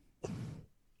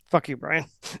 Fuck you, Brian.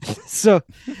 So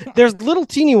there's little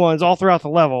teeny ones all throughout the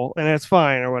level, and it's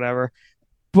fine or whatever.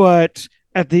 But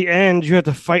at the end, you have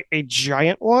to fight a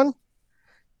giant one.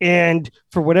 And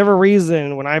for whatever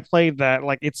reason, when I played that,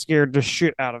 like it scared the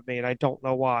shit out of me, and I don't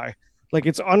know why. Like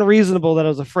it's unreasonable that I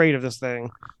was afraid of this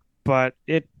thing, but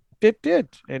it did,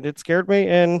 and it scared me,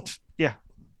 and yeah,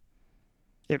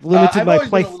 it limited my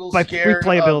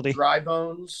replayability. Dry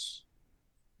Bones,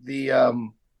 the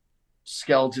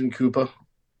skeleton Koopa.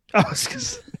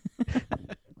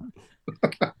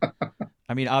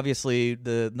 I mean, obviously,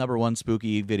 the number one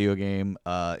spooky video game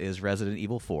is Resident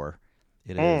Evil 4.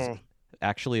 It is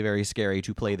actually very scary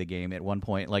to play the game at one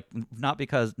point. Like, not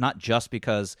just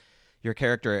because your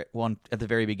character at the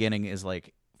very beginning is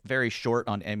like very short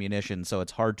on ammunition, so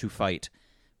it's hard to fight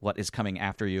what is coming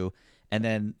after you, and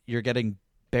then you're getting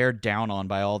bared down on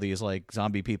by all these like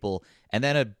zombie people, and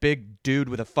then a big dude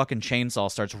with a fucking chainsaw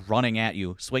starts running at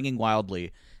you, swinging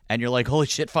wildly, and you're like, holy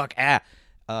shit, fuck,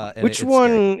 Which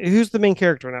one? Scary. Who's the main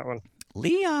character in that one?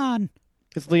 Leon.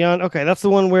 It's Leon. Okay, that's the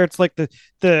one where it's like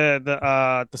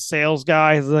the sales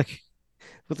guy is like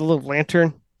with the little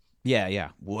lantern. Yeah.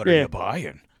 What are you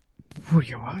buying? What are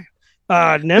you buying?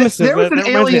 Nemesis. There was an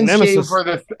Aliens game for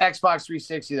the Xbox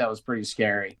 360 that was pretty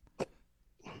scary.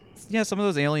 Yeah, some of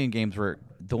those Alien games were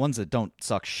the ones that don't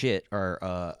suck shit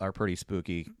are pretty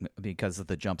spooky because of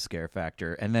the jump scare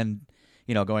factor. And then,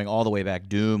 going all the way back,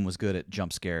 Doom was good at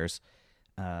jump scares,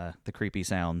 the creepy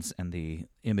sounds and the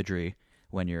imagery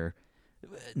when you're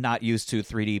not used to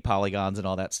 3D polygons and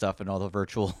all that stuff and all the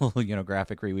virtual,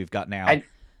 graphicry we've got now. And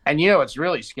it's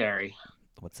really scary.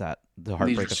 What's that? The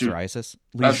Heartbreak of Psoriasis?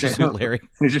 Leisure Suit Larry.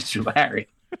 Leisure Suit Larry.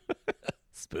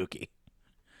 Spooky.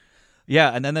 Yeah,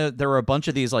 and then there were a bunch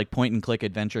of these like point-and-click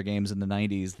adventure games in the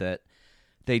 90s that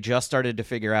they just started to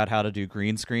figure out how to do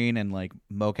green screen and like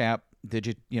mocap,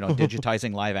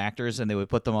 digitizing live actors, and they would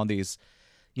put them on these,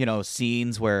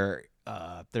 scenes where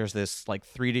there's this like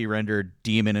 3D rendered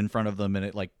demon in front of them, and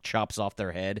it like chops off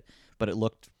their head, but it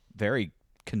looked very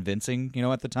convincing,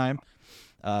 at the time.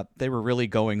 They were really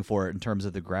going for it in terms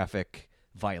of the graphic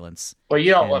violence.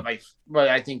 Well, what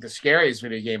I think the scariest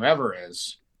video game ever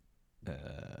is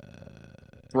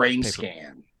Brain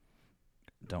Scan.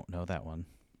 Don't know that one.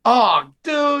 Oh,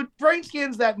 dude, Brain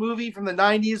Scan's that movie from the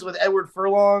 90s with Edward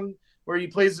Furlong where he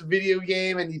plays a video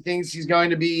game and he thinks he's going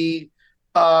to be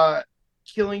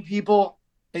killing people.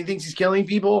 And he thinks he's killing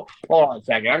people. Hold on a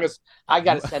second. I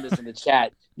got to send this in the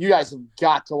chat. You guys have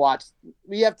got to watch.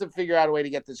 We have to figure out a way to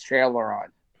get this trailer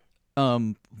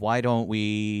on. Why don't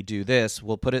we do this?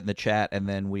 We'll put it in the chat and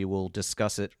then we will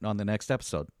discuss it on the next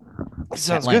episode.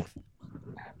 Sounds good.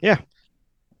 Yeah.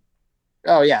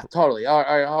 Oh yeah, totally. All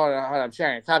right, hold on. I'm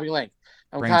sharing it. Copy link.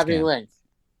 I'm copying link.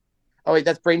 Oh wait,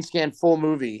 that's Brain Scan full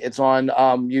movie. It's on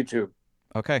YouTube.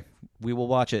 Okay, we will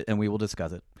watch it and we will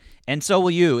discuss it. And so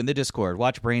will you in the Discord.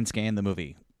 Watch Brain Scan the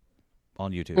movie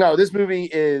on YouTube. No, this movie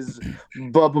is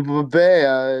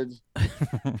bad.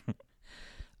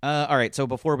 All right, so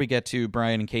before we get to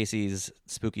Brian and Casey's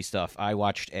spooky stuff, I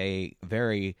watched a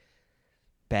very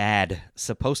bad,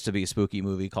 supposed to be spooky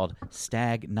movie called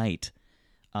Stag Night,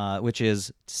 which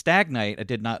is Stag Night. I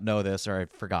did not know this, or I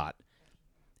forgot.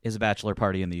 Is a bachelor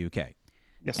party in the UK.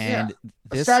 Yes, and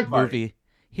this movie.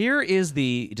 Here is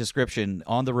the description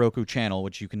on the Roku channel,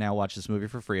 which you can now watch this movie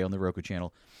for free on the Roku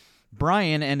channel.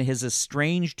 Brian and his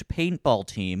estranged paintball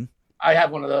team. I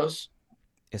have one of those.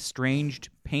 Estranged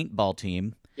paintball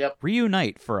team Yep.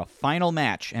 reunite for a final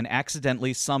match and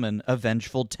accidentally summon a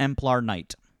vengeful Templar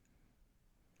Knight.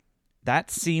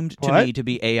 That seemed to me to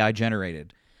be AI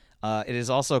generated. It is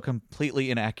also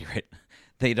completely inaccurate.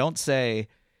 They don't say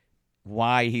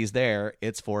why he's there.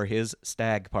 It's for his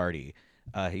stag party.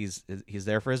 He's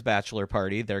there for his bachelor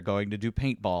party. They're going to do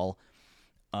paintball.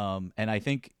 And I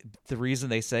think the reason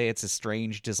they say it's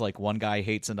estranged is like one guy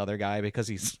hates another guy because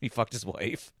he fucked his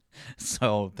wife.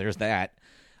 So there's that.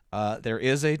 There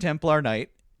is a Templar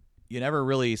Knight. You never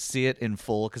really see it in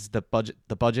full because the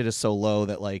budget is so low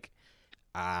that like,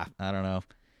 I don't know.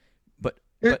 But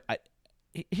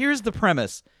here's the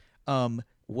premise.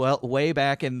 Well, way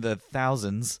back in the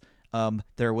thousands,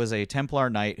 there was a Templar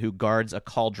Knight who guards a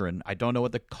cauldron. I don't know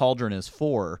what the cauldron is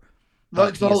for.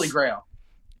 It's the Holy Grail.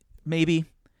 Maybe.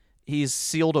 He's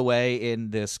sealed away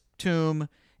in this tomb,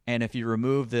 and if you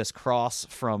remove this cross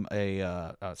from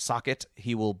a socket,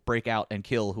 he will break out and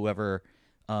kill whoever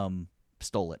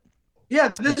stole it. Yeah,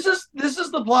 this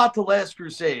is the plot to Last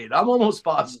Crusade. I'm almost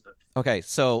positive. Okay,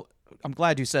 so I'm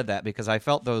glad you said that because I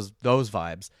felt those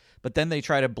vibes. But then they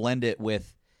try to blend it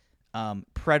with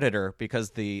Predator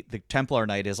because the Templar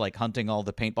Knight is like hunting all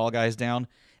the paintball guys down,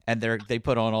 and they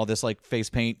put on all this like face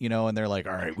paint, and they're like,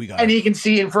 all right, we got it. And he can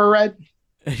see infrared?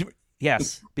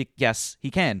 Yes, yes, he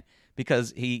can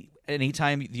because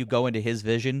anytime you go into his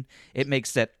vision, it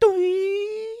makes that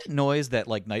noise that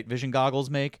like night vision goggles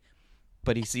make,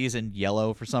 but he sees in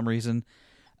yellow for some reason.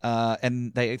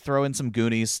 And they throw in some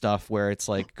Goonies stuff where it's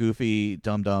like goofy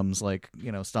dum-dums, like,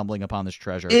 stumbling upon this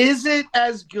treasure. Is it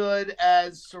as good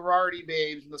as Sorority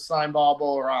Babes in the Slime Ball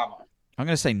Bolorama? I'm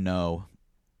going to say no.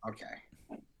 Okay.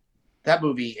 That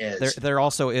movie is. There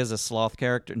also is a sloth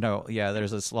character. No, yeah,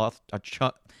 there's a sloth.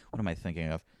 What am I thinking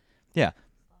of? Yeah.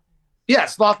 Yeah,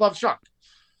 Sloth Loves Shrunk.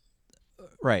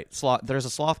 Right. There's a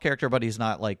sloth character, but he's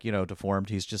not like, deformed.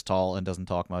 He's just tall and doesn't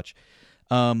talk much.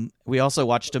 We also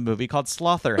watched a movie called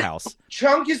Slaughterhouse.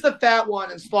 Chunk is the fat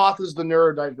one, and Sloth is the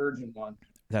neurodivergent one.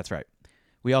 That's right.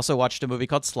 We also watched a movie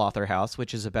called Slaughterhouse,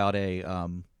 which is about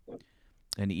an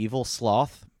evil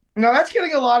sloth. Now that's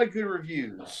getting a lot of good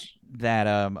reviews. That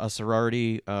a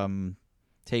sorority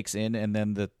takes in, and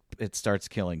then it starts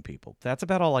killing people. That's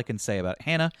about all I can say about it.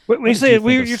 Hannah. When you say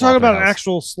you're talking about an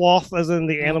actual sloth, as in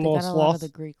the animal they got sloth. A lot of the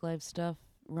Greek life stuff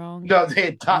wrong. No, they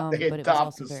adopt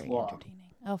the sloth.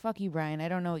 Oh, fuck you, Brian. I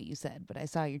don't know what you said, but I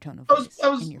saw your tone of voice. I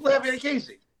was laughing at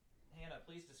Casey. Hannah,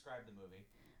 please describe the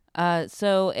movie.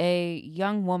 So a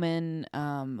young woman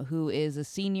who is a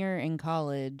senior in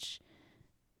college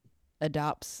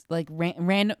adopts like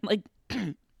random like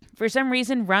for some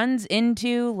reason runs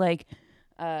into like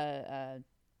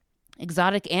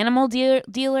exotic animal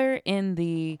dealer in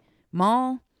the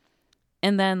mall,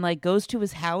 and then like goes to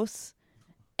his house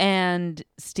and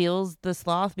steals the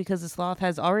sloth because the sloth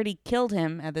has already killed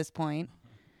him at this point,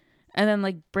 and then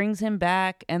like brings him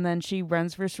back, and then she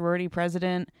runs for sorority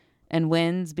president and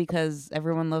wins because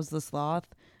everyone loves the sloth,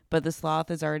 but the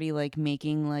sloth is already like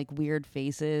making like weird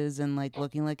faces and like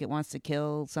looking like it wants to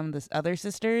kill some of the other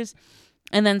sisters,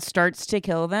 and then starts to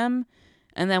kill them.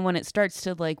 And then when it starts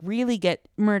to like really get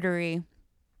murdery,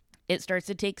 it starts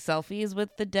to take selfies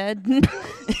with the dead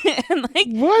and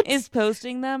like is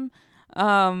posting them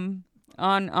on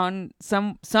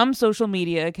some social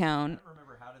media account. I don't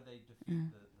remember, how did they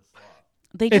defeat the sloth?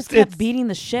 They just kept beating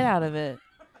the shit out of it.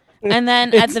 And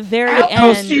then at the very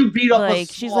end, like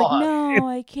she's like, "No,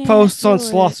 I can't." Posts on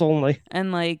sloths only,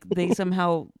 and like they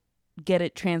somehow get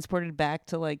it transported back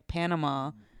to like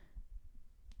Panama.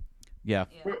 Yeah.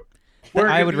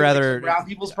 I would rather brown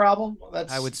people's problem.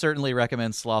 I would certainly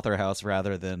recommend Slaughterhouse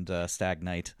rather than Stag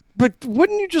Knight. But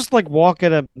wouldn't you just like walk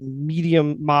at a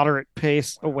medium, moderate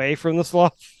pace away from the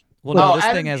sloth? Well, no, this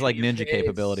thing has like ninja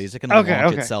capabilities. It can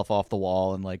launch itself off the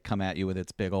wall and like come at you with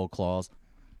its big old claws.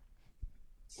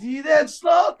 See that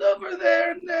sloth over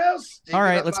there now? All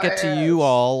right, let's get to you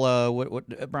all.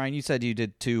 What, Brian? You said you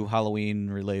did 2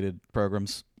 Halloween-related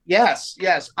programs. Yes.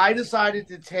 I decided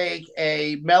to take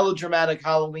a melodramatic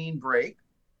Halloween break,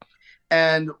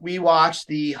 and we watched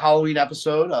the Halloween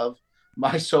episode of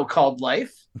My So-Called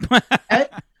Life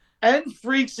and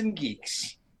Freaks and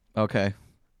Geeks. Okay.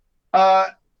 It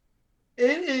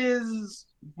is,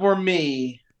 for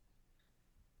me,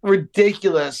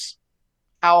 ridiculous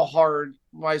how hard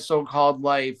My So-Called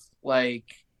Life,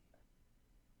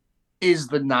 is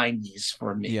the 90s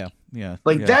for me. Yeah.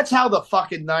 That's how the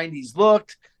fucking 90s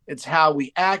looked. It's how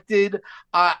we acted.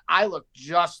 I look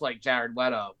just like Jared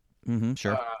Leto. Mm-hmm,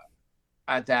 sure.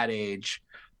 At that age.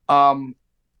 That's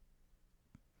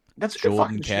a good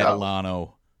fucking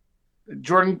Catalano.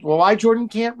 Jordan. Well, why Jordan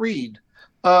can't read?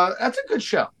 That's a good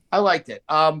show. I liked it.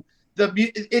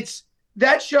 It's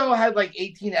that show had like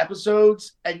 18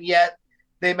 episodes, and yet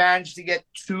they managed to get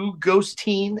 2 ghost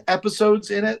teen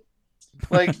episodes in it.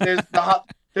 Like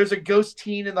there's a ghost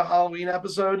teen in the Halloween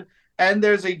episode, and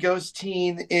there's a ghost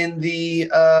teen in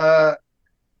the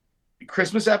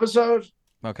Christmas episode.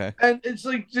 Okay. And it's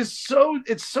like it's so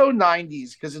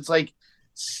 90s because it's like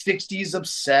 60s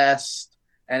obsessed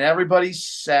and everybody's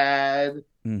sad.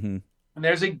 Mm-hmm. And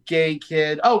there's a gay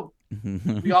kid. Oh,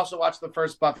 we also watched the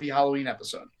first Buffy Halloween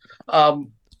episode.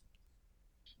 And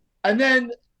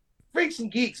then Freaks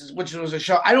and Geeks, which was a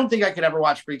show. I don't think I could ever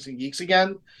watch Freaks and Geeks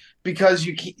again because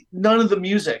none of the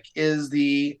music is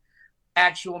the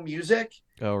actual music.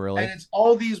 Oh, really? And it's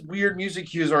all these weird music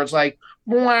cues where it's like,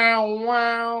 wow,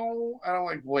 wow. And I'm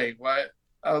like, wait, what?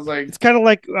 I was like, it's kind of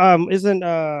like,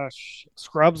 isn't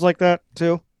Scrubs like that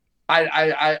too?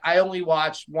 I only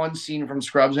watch one scene from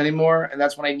Scrubs anymore, and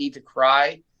that's when I need to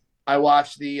cry. I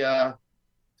watch the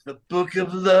book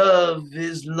of love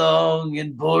is long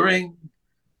and boring,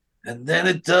 and then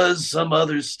it does some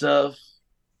other stuff.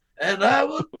 And I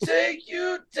will take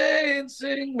you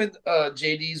dancing when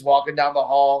JD's walking down the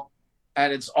hall,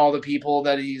 and it's all the people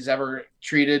that he's ever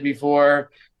treated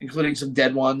before, including some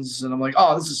dead ones. And I'm like,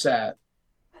 oh, this is sad.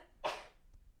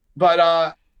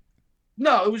 But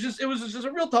no, it was just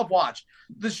a real tough watch.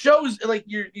 The show is like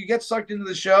you get sucked into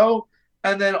the show,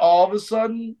 and then all of a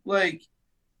sudden, like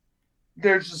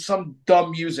there's just some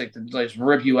dumb music that like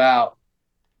rip you out.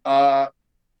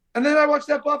 And then I watched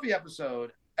that Buffy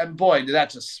episode, and boy, did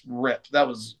that just rip. That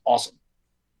was awesome.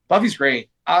 Buffy's great.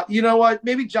 You know what?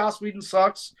 Maybe Joss Whedon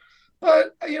sucks,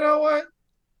 but you know what?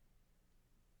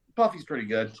 Buffy's pretty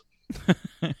good.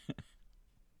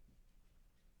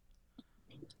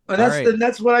 And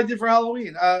that's what I did for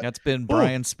Halloween. That's been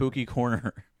Brian's Spooky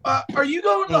Corner. Are you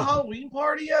going to the Halloween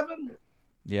party, Evan?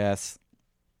 Yes.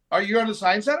 Are you going to the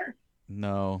Science Center?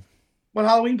 No. What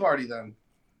Halloween party then?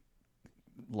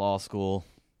 Law school.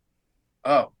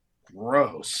 Oh,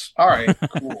 gross. All right,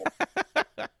 cool.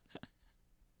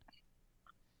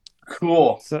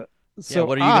 Cool. So yeah,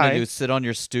 what are you going to do? Sit on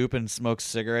your stoop and smoke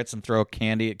cigarettes and throw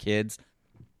candy at kids?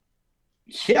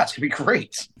 Yeah, it's going to be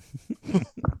great.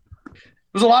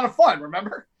 It was a lot of fun,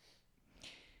 remember?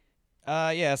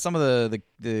 Yeah, some of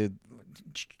the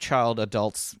child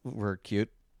adults were cute.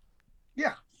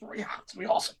 Yeah, it's going to be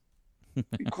awesome.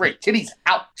 Great. Titties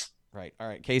out. Right. All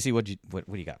right, Casey, what do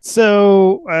you got?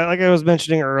 So, like I was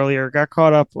mentioning earlier, got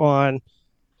caught up on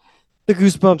the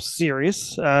Goosebumps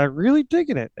series. Really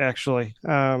digging it, actually.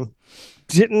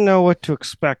 Didn't know what to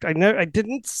expect. I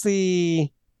didn't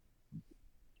see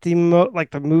the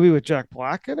movie with Jack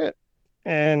Black in it,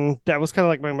 and that was kind of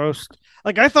like my most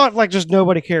I thought like just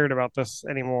nobody cared about this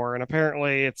anymore, and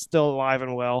apparently it's still alive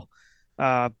and well.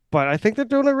 But I think they're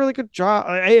doing a really good job.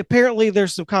 Apparently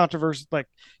there's some controversy, like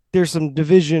there's some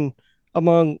division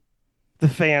among the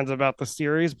fans about the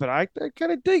series, but I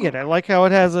kind of dig it. I like how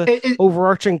it has a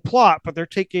overarching plot, but they're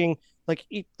taking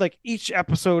each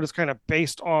episode is kind of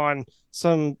based on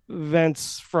some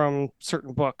events from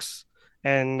certain books,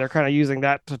 and they're kind of using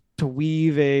that to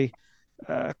weave a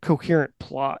coherent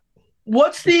plot.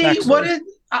 What is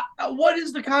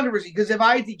the controversy? Because if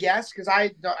I had to guess, because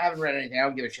I haven't read anything, I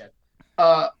don't give a shit.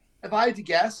 If I had to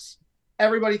guess,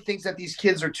 everybody thinks that these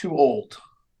kids are too old.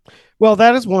 Well,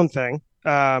 that is one thing.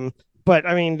 But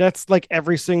I mean, that's like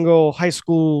every single high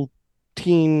school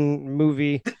teen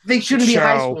movie. They shouldn't be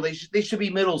high school. They should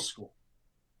be middle school.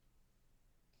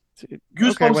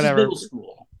 Goosebumps is middle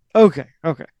school. Okay.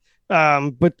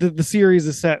 But the series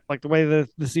is set like the way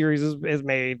the series is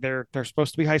made. They're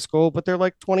supposed to be high school, but they're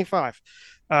like 25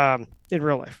 in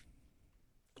real life.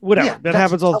 Whatever. Yeah, that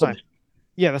happens all the time.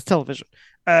 Yeah, that's television.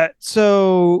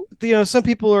 So some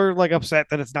people are like upset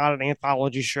that it's not an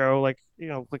anthology show like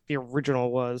the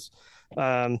original was.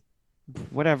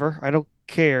 Whatever. I don't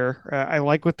care. I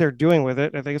like what they're doing with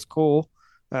it. I think it's cool.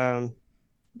 I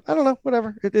don't know.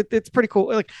 Whatever. It's pretty cool.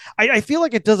 Like I feel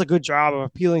like it does a good job of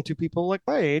appealing to people like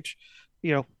my age.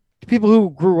 People who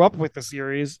grew up with the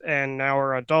series and now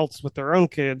are adults with their own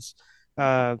kids.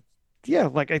 Yeah,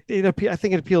 like I think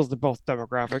it appeals to both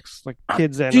demographics, like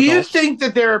kids and adults. Do you think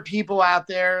that there are people out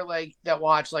there like that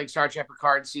watch like Star Trek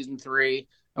Picard season 3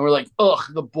 and we're like, ugh,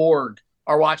 the Borg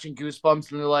are watching Goosebumps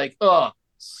and they're like, ugh,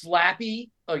 Slappy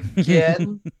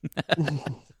again?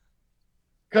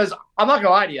 Because I'm not gonna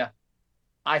lie to you,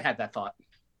 I had that thought.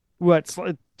 What?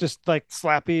 Just like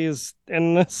Slappy is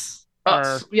in this?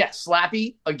 Yeah,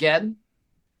 Slappy again.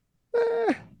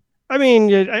 I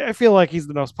mean, I feel like he's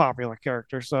the most popular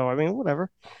character, so I mean, whatever.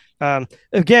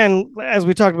 Again, as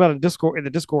we talked about in the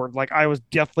Discord, like I was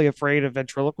definitely afraid of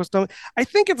ventriloquist dummy. I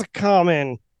think it's a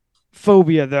common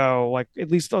phobia though, like at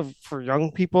least for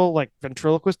young people, like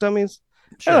ventriloquist dummies.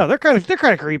 Sure. I don't know, they're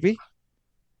kind of creepy.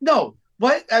 No,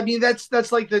 what I mean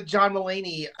that's like the John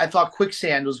Mulaney. I thought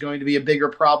quicksand was going to be a bigger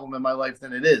problem in my life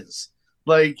than it is.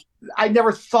 Like I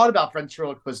never thought about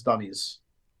ventriloquist dummies.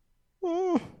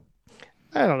 Mm,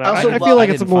 I don't know. I feel like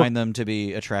I it's a didn't more. find them to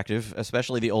be attractive,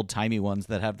 especially the old timey ones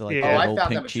that have the Yeah. Oh, the I little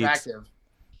found them pink cheeks. attractive.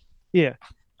 Yeah.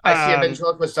 I see a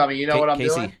ventriloquist dummy. You know what I'm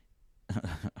Casey, doing?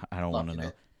 I don't want to Loving know.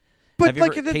 it. But Have you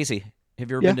like ever, Casey, have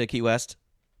you ever Yeah. been to Key West?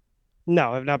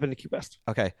 No, I've not been to Key West.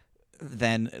 Okay,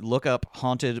 then look up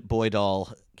haunted boy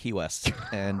doll Key West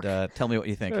and tell me what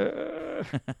you think.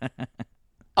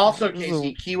 Also,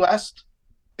 Casey, Key West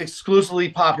exclusively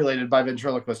populated by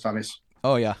ventriloquist dummies.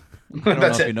 Oh yeah, I don't know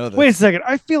That's if it. you know this. Wait a second.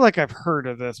 I feel like I've heard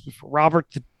of this before. Robert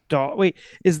the Dog. Wait,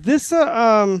 is this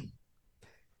a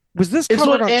Was this It's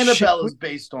covered what on Annabelle is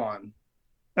based on.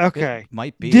 Okay. It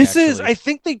might be. This is. actually. I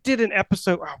think they did an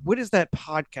episode. What is that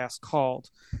podcast called?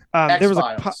 X There was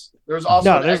Files. There was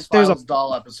also an X there's a Files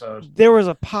doll episode. there was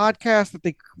a podcast that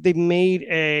they made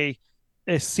a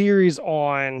series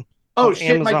on. Oh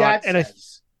shit! Amazon, My dad and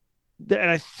says. and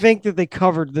I think that they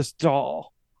covered this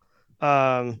doll.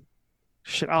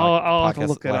 Shit, I'll have to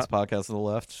look it last up. podcast to the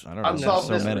left. I don't know. Unsolved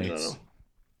There's so Mysteries. many.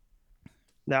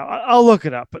 No, I'll look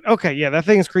it up. But okay, yeah, that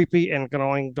thing is creepy and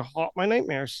going to haunt my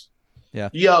nightmares.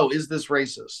 Yo, is this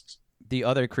racist? The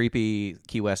other creepy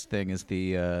Key West thing is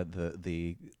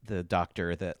the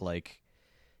doctor that like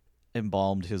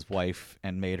embalmed his wife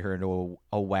and made her into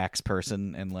a wax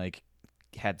person and like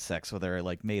had sex with her,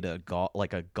 like made a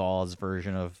gauze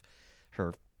version of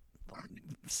her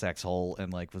sex hole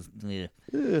and like was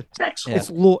Sex. Yeah. It's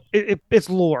lore. It's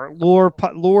lore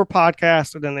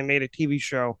podcast, and then they made a TV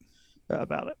show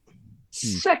about it.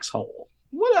 Sex hole.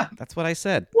 What a That's what I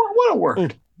said. what a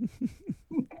word.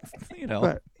 You know,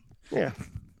 But, yeah,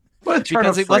 What a turn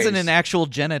because of it wasn't phrase. an actual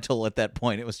genital at that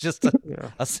point. It was just yeah.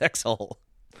 a sex hole.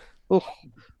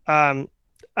 I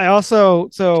also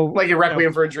like a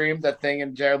Requiem for a Dream, that thing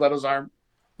in Jared Leto's arm.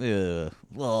 Ugh.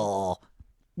 Oh.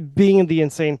 being the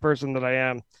insane person that I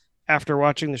am, after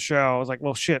watching the show, I was like,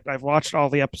 well, shit, I've watched all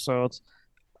the episodes.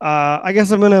 I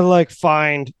guess I'm gonna like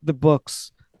find the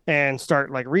books and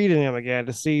start like reading them again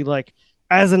to see like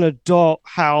as an adult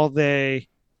how they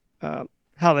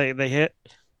hit,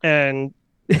 and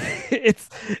it's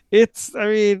I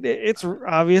mean it's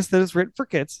obvious that it's written for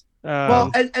kids.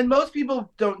 Well, and most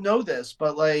people don't know this,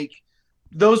 but like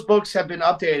those books have been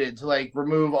updated to like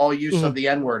remove all use of the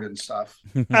N-word and stuff.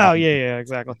 Oh yeah,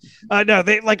 exactly. No,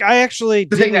 they like I actually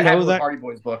The thing didn't that happened know with that. Party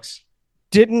Boys books.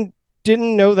 Didn't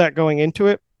know that going into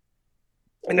it.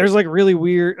 And there's like really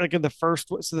weird, like in the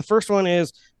first one. So the first one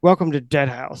is Welcome to Dead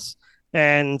House.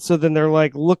 And so then they're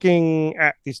like looking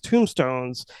at these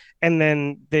tombstones, and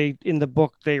then they in the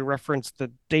book they reference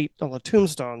the date on the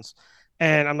tombstones.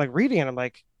 And I'm like reading it, I'm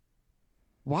like,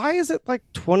 why is it like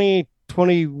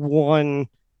 2021?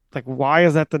 Like, why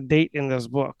is that the date in this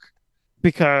book?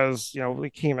 Because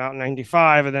it came out in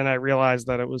 95, and then I realized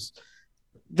that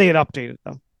they had updated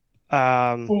them.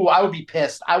 Ooh, I would be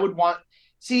pissed. I would want.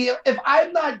 See, if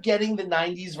I'm not getting the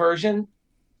 90s version,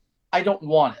 I don't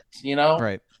want it,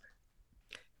 Right.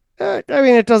 I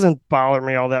mean, it doesn't bother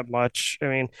me all that much. I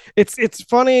mean, it's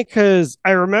funny because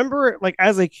I remember, like,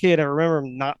 as a kid, I remember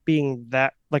them not being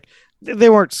that, like, they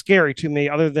weren't scary to me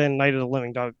other than Night of the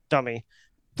Living Dummy.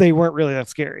 They weren't really that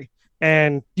scary.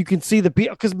 And you can see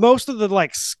because most of the,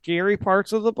 like, scary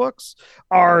parts of the books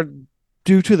are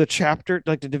due to the chapter,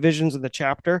 like the divisions in the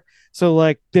chapter. So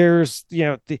like there's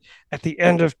at the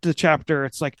end of the chapter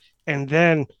it's like, and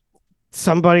then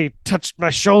somebody touched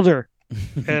my shoulder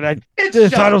and I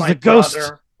thought it was a ghost,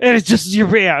 and it's just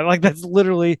like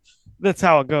that's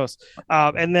how it goes.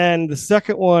 And then the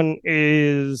second one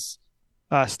is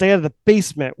Stay Out of the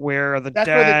Basement, where where the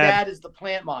dad is the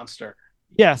plant monster.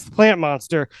 Yes, the plant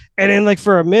monster. And then like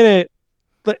for a minute,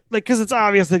 like because it's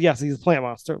obvious that yes, he's a plant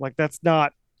monster. Like that's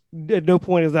not, at no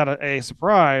point is that a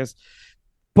surprise.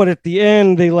 But at the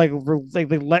end, they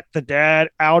they let the dad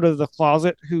out of the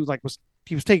closet, who like was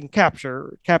taken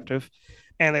captive,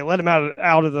 and they let him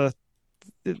out of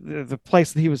the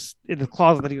place that he was in, the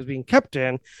closet that he was being kept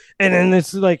in. And then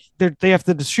it's like they have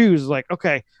to choose, like,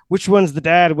 okay, which one's the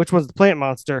dad, which one's the plant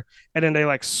monster, and then they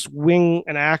like swing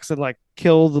an axe and like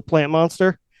kill the plant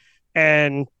monster.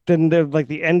 And then like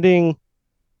the ending,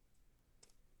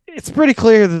 it's pretty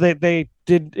clear that they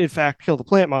did in fact kill the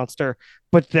plant monster.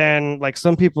 But then like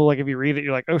some people, like if you read it,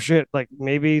 you're like, oh shit, like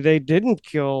maybe they didn't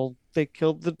kill, they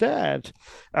killed the dad.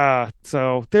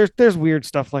 So there's weird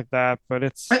stuff like that, but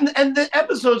it's and the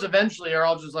episodes eventually are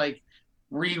all just like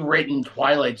rewritten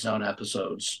Twilight Zone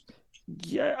episodes.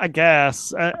 Yeah, I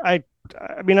guess. I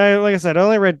mean, like I said, I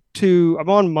only read 2. I'm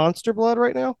on Monster Blood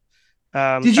right now. Did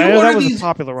I you know that order was a these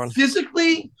popular one.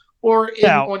 physically or in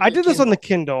Now, on I your did this on the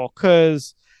Kindle? Kindle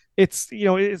because it's.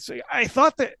 I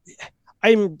thought that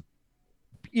I'm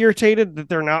irritated that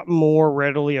they're not more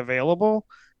readily available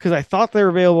because I thought they were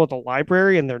available at the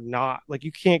library and they're not. Like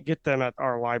you can't get them at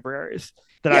our libraries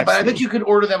that Yeah, I've but I bet seen. you could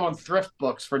order them on thrift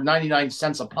books for 99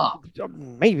 cents a pop.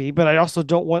 Maybe, but I also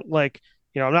don't want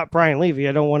I'm not Brian Levy.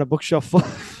 I don't want a bookshelf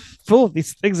full of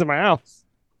these things in my house.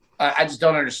 I just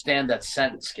don't understand that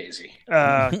sentence, Casey.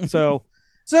 So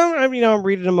I'm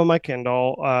reading them on my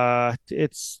Kindle.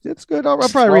 It's good. I'll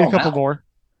Just probably throw read a them couple out. more.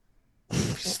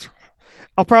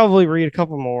 I'll probably read a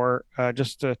couple more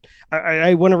just to.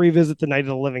 I want to revisit the Night of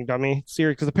the Living Dummy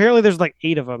series because apparently there's like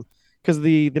 8 of them. Because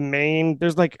the main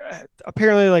there's like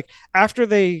apparently like after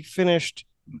they finished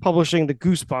publishing the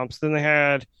Goosebumps, then they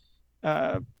had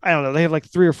I don't know, they have like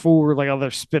 3 or 4 like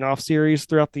other spin-off series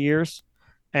throughout the years,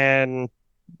 and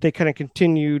they kind of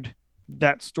continued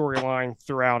that storyline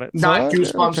throughout it. So Not I'll check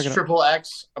Goosebumps it out. Triple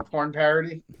X, a porn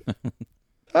parody.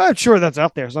 I'm sure that's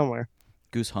out there somewhere.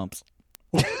 Goose humps.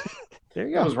 There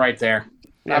you That go. was right there.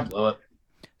 Yeah. I blew it.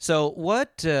 So,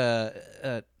 what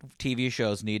TV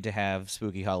shows need to have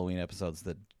spooky Halloween episodes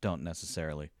that don't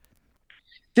necessarily?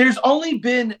 There's only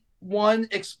been one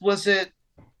explicit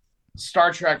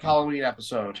Star Trek Halloween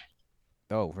episode.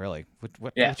 Oh, really?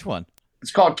 Yeah. Which one?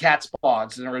 It's called Cat's Paw.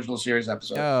 It's an original series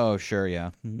episode. Oh, sure,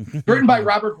 yeah. Written by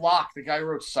Robert Bloch, the guy who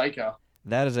wrote Psycho.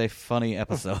 That is a funny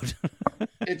episode.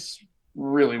 It's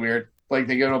really weird. Like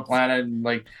they go to a planet and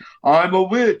like, I'm a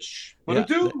witch, but Yeah, a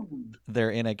dude. They're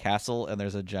in a castle and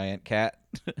there's a giant cat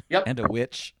Yep. and a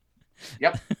witch.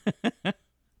 Yep.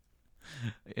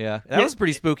 Yeah, that was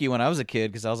pretty spooky when I was a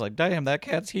kid because I was like, damn, that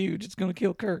cat's huge. It's going to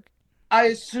kill Kirk. I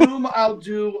assume I'll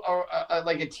do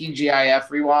like a TGIF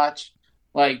rewatch,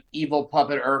 like Evil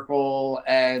Puppet Urkel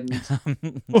and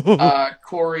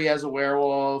Corey as a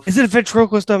werewolf. Is it a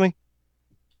ventriloquist dummy?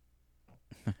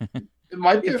 It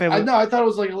might be. I thought it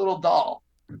was like a little doll,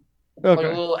 like a Okay.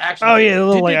 little action. Oh yeah, figure. a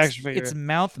little Didn't like its- action figure. Its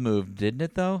mouth moved, didn't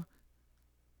it, though?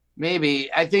 Maybe.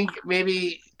 I think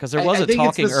maybe Because there was a think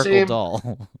it's talking the Urkel same-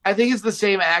 doll. I think it's the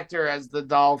same actor as the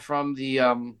doll from the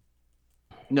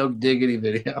No Diggity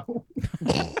video.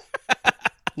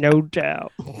 No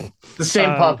doubt. The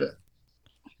same puppet.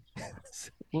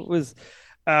 What was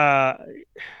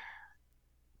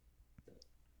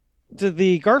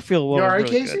the Garfield one? You all was right,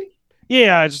 really Casey? good.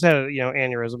 Yeah, I just had a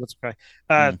aneurysm. It's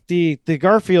okay. The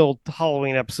Garfield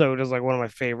Halloween episode is like one of my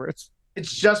favorites.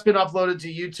 It's just been uploaded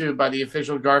to YouTube by the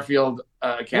official Garfield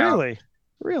account.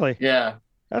 Really? Yeah.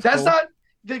 That's cool. not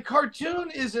the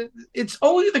cartoon. Isn't it's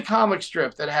only the comic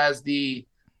strip that has the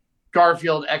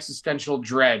Garfield existential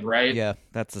dread, right? Yeah,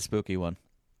 that's the spooky one.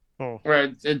 Where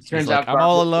it He's turns like, out I'm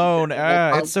all Garfield-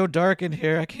 alone. It's so dark in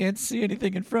here. I can't see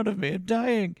anything in front of me. I'm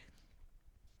dying.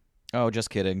 Oh, just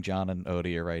kidding. John and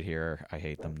Odie are right here. I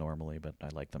hate them normally, but I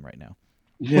like them right now.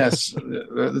 Yes,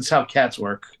 that's how cats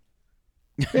work.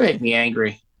 They make me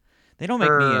angry. They don't make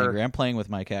me angry. I'm playing with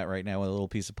my cat right now with a little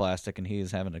piece of plastic, and he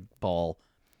is having a ball.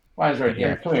 Mine's right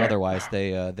here. Come here. Otherwise,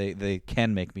 they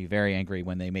can make me very angry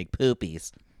when they make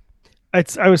poopies.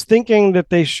 I was thinking that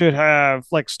they should have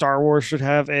like Star Wars should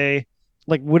have a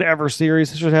like whatever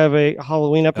series should have a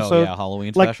Halloween episode. Oh yeah,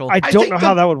 Halloween Like special. I don't know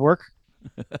how that would work.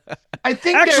 I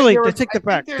think Actually, there they was- take that I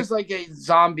back. think there's like a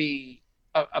zombie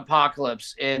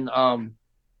apocalypse in in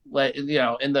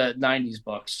the 90s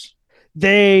books.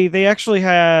 They actually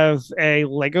have a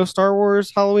Lego Star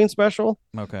Wars Halloween special.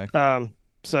 Okay.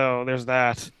 So there's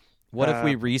that. What if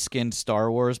we reskinned Star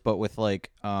Wars but with like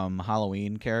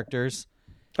Halloween characters?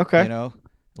 Okay. You know,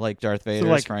 like Darth Vader,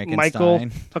 like Frankenstein. Michael.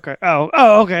 Okay.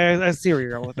 Oh, okay. I see where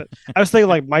you're going with it. I was thinking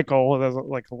like Michael with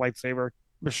like a lightsaber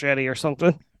machete or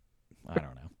something. I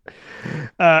don't know.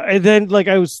 And then like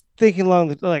I was thinking I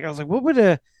was like, what would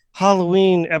a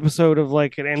Halloween episode of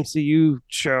like an MCU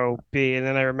show be? And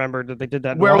then I remembered that they did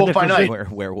that in Werewolf by Night.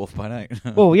 Werewolf by Night.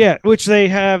 Well, yeah, which they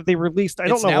released. I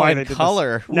don't It's know now why in they did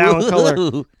color. this. Now in color.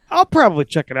 Woo! I'll probably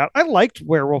check it out. I liked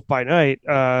Werewolf by Night.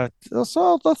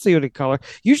 So let's see what in color.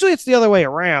 Usually it's the other way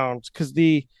around because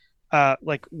the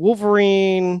like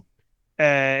Wolverine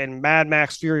and Mad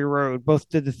Max Fury Road both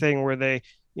did the thing where they,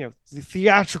 the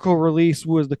theatrical release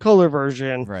was the color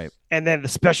version, Right. and then the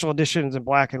special editions in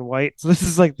black and white. So this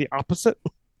is like the opposite.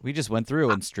 We just went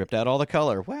through and stripped out all the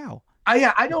color. Wow.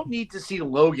 I don't need to see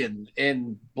Logan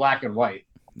in black and white.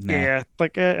 Nah. Yeah,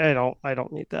 like I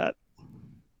don't need that.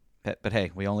 But hey,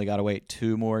 we only got to wait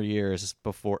 3 more years until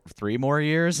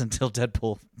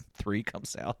Deadpool 3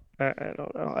 comes out. I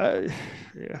don't know.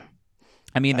 Yeah.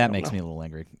 I mean, that makes me a little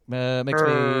angry. Makes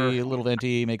me a little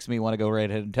venti. Makes me want to go right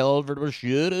ahead and tell everyone,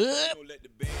 shut up.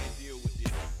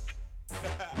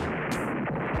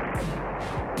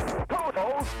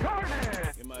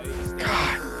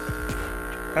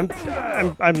 I'm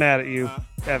mad at you,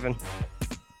 Evan.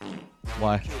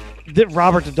 Why? That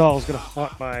Robert the Doll is gonna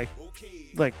haunt my,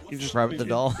 you just Robert the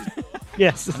Doll?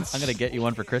 Yes. I'm gonna get you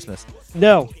one for Christmas.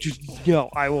 No, no.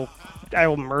 I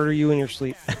will murder you in your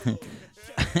sleep.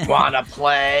 Wanna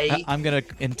play? I'm gonna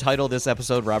entitle this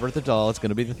episode "Robert the Doll." It's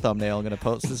gonna be the thumbnail. I'm gonna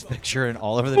post this picture and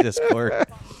all over the Discord.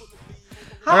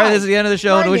 All right, this is the end of the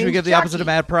show, in which we give the opposite of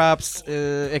mad props,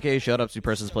 aka shut-ups to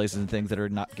persons, places, and things that are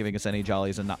not giving us any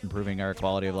jollies and not improving our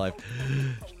quality of life.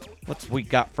 What's we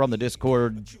got from the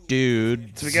Discord,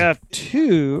 dude? So we got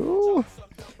 2.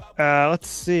 Let's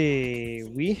see.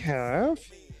 We have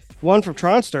one from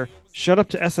Tronster. Shut up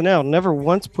to SNL. Never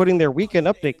once putting their weekend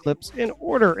update clips in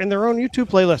order in their own YouTube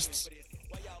playlists.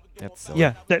 That's silly.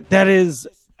 Yeah, that is.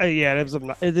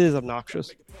 It is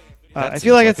obnoxious. That I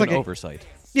feel like it's an like oversight.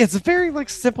 Yeah, it's a very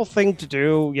simple thing to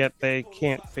do, yet they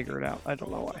can't figure it out. I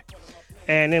don't know why.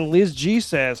 And then Liz G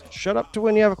says, "Shut up to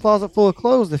when you have a closet full of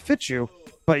clothes that fit you,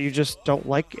 but you just don't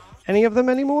like any of them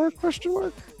anymore?" ?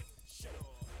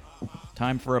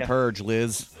 Time for a purge,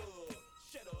 Liz.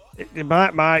 I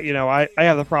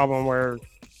have the problem where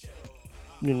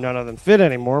none of them fit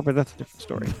anymore, but that's a different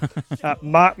story.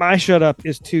 My shut up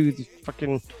is to the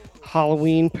fucking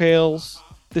Halloween pails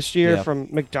this year from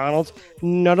McDonald's.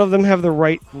 None of them have the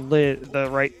right lid, the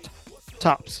right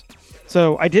tops.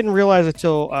 So I didn't realize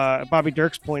until Bobby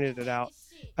Dirks pointed it out.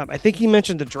 I think he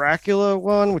mentioned the Dracula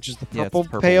one, which is the purple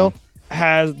pail,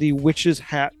 has the witch's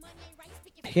hat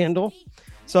handle.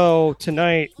 So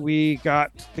tonight we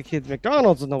got the kids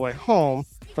McDonald's on the way home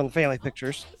from the family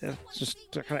pictures, just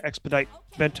to kind of expedite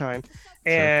bedtime. Sure.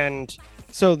 And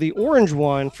so the orange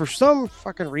one, for some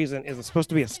fucking reason, is supposed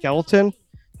to be a skeleton.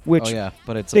 Which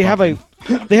but it's they have a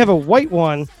white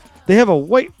one. They have a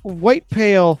white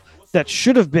pail that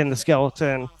should have been the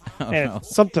skeleton,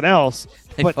 it's something else.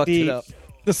 But the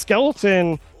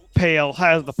skeleton pail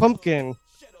has the pumpkin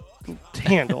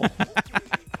handle,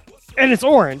 and it's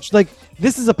orange.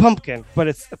 This is a pumpkin, but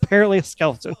it's apparently a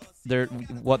skeleton.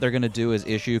 What they're gonna do is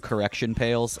issue correction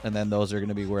pails, and then those are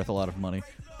gonna be worth a lot of money.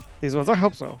 These ones, I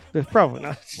hope so. They're probably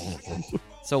not.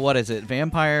 So what is it?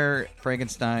 Vampire,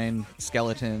 Frankenstein,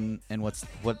 skeleton, and what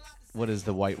is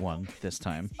the white one this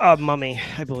time? Mummy,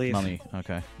 I believe. Mummy,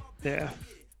 okay. Yeah.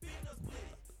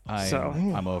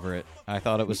 I'm over it. I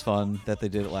thought it was fun that they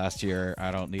did it last year.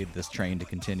 I don't need this train to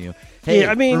continue. Hey,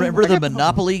 remember the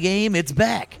Monopoly game? It's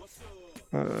back.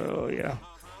 Oh, yeah.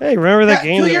 Hey, remember that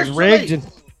game that was rigged?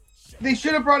 They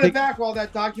should have brought it back while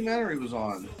that documentary was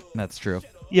on. That's true.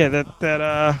 Yeah,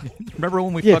 that remember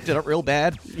when we fucked it up real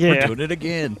bad? Yeah. We're doing it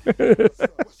again.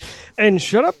 And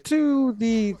shut up to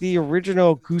the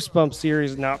original Goosebumps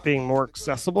series not being more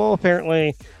accessible.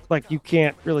 Apparently, you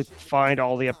can't really find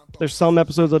all there's some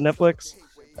episodes on Netflix.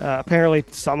 Apparently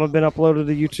some have been uploaded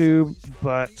to YouTube,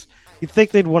 but you'd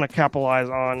think they'd want to capitalize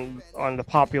on the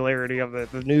popularity of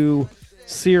the new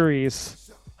series.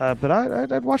 But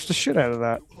I'd watch the shit out of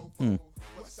that.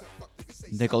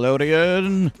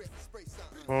 Nickelodeon.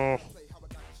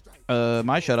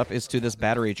 My shut up is to this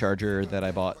battery charger that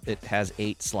I bought. It has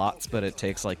 8 slots, but it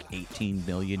takes 18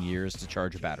 million years to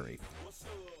charge a battery.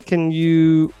 Can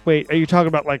you wait? Are you talking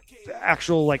about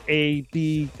actual A,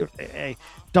 B, A,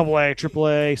 double A, triple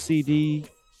A, C, D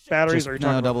batteries?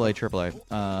 No, double A, triple A.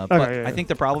 I think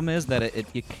the problem is that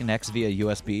it connects via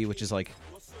USB, which is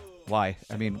why?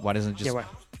 I mean, why doesn't it just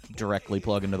directly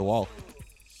plug into the wall?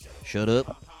 Shut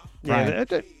up. Yeah,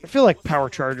 I feel like power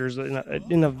chargers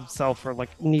in of itself are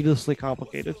needlessly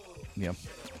complicated. Yeah,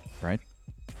 right.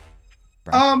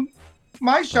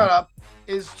 My shut up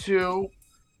is to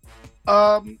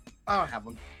I don't have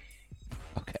one.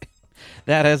 Okay,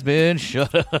 that has been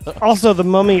shut up. Also, the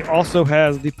Mummy also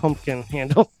has the pumpkin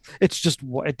handle. It's just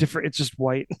different. It's just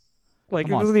white. Come it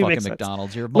doesn't on, even fucking make sense.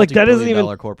 McDonald's. You're a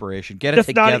multi-billion-dollar corporation. Get it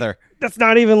together. That's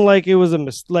not even it was a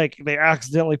mistake. They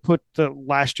accidentally put the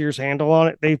last year's handle on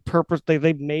it. They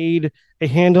made a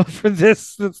handle for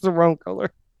this that's the wrong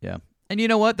color. Yeah. And you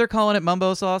know what? They're calling it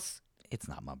mumbo sauce. It's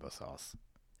not mumbo sauce.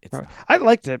 It's not. I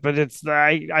liked it, but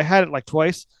I had it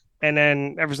twice, and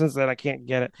then ever since then I can't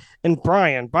get it. And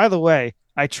Brian, by the way,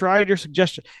 I tried your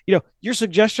suggestion. Your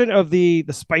suggestion of the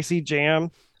spicy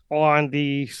jam on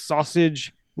the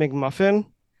sausage McMuffin.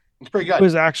 It's pretty good. It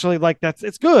was actually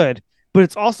it's good, but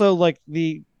it's also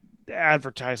the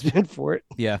advertisement for it.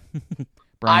 Yeah.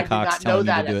 Brian Cox did not know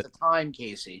that at the time,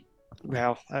 Casey.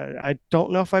 Well, I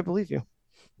don't know if I believe you.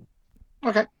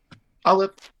 Okay. I'll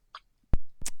live.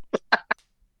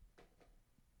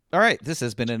 All right, this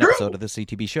has been an episode of the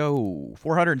CTB Show,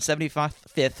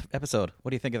 475th episode.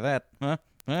 What do you think of that? Huh?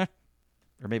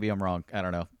 Or maybe I'm wrong. I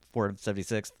don't know.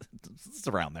 476th. It's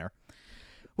around there.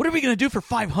 What are we going to do for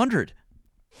 500?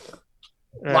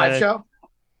 Live show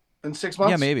in 6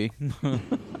 months? Yeah, maybe.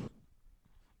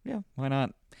 Yeah, why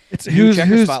not? It's New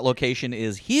checker spot location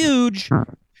is huge.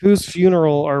 Whose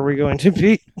funeral are we going to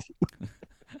be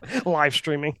live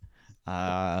streaming?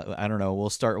 I don't know. We'll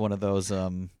start one of those.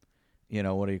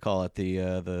 What do you call it?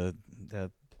 The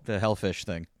hellfish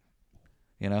thing.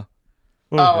 You know.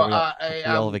 We all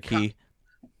have a key.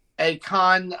 A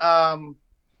con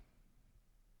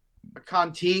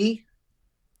tea.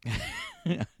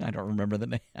 I don't remember the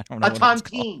name. I don't know. A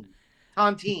tontine.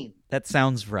 Tontine. That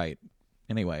sounds right.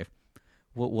 Anyway,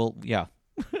 we'll yeah.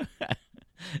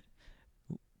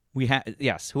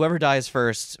 Yes. Whoever dies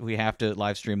first, we have to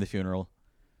live stream the funeral.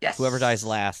 Yes. Whoever dies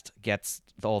last gets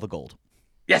all the gold.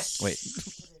 Yes. Wait.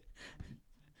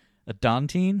 A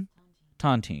Tontine?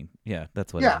 Yeah,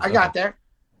 that's what. Yeah, I got there.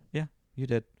 Yeah, you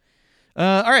did.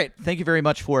 All right. Thank you very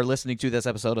much for listening to this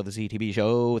episode of the CTB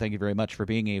Show. Thank you very much for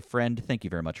being a friend. Thank you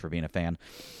very much for being a fan.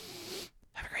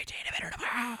 Have a great day.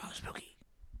 Tomorrow. Spooky.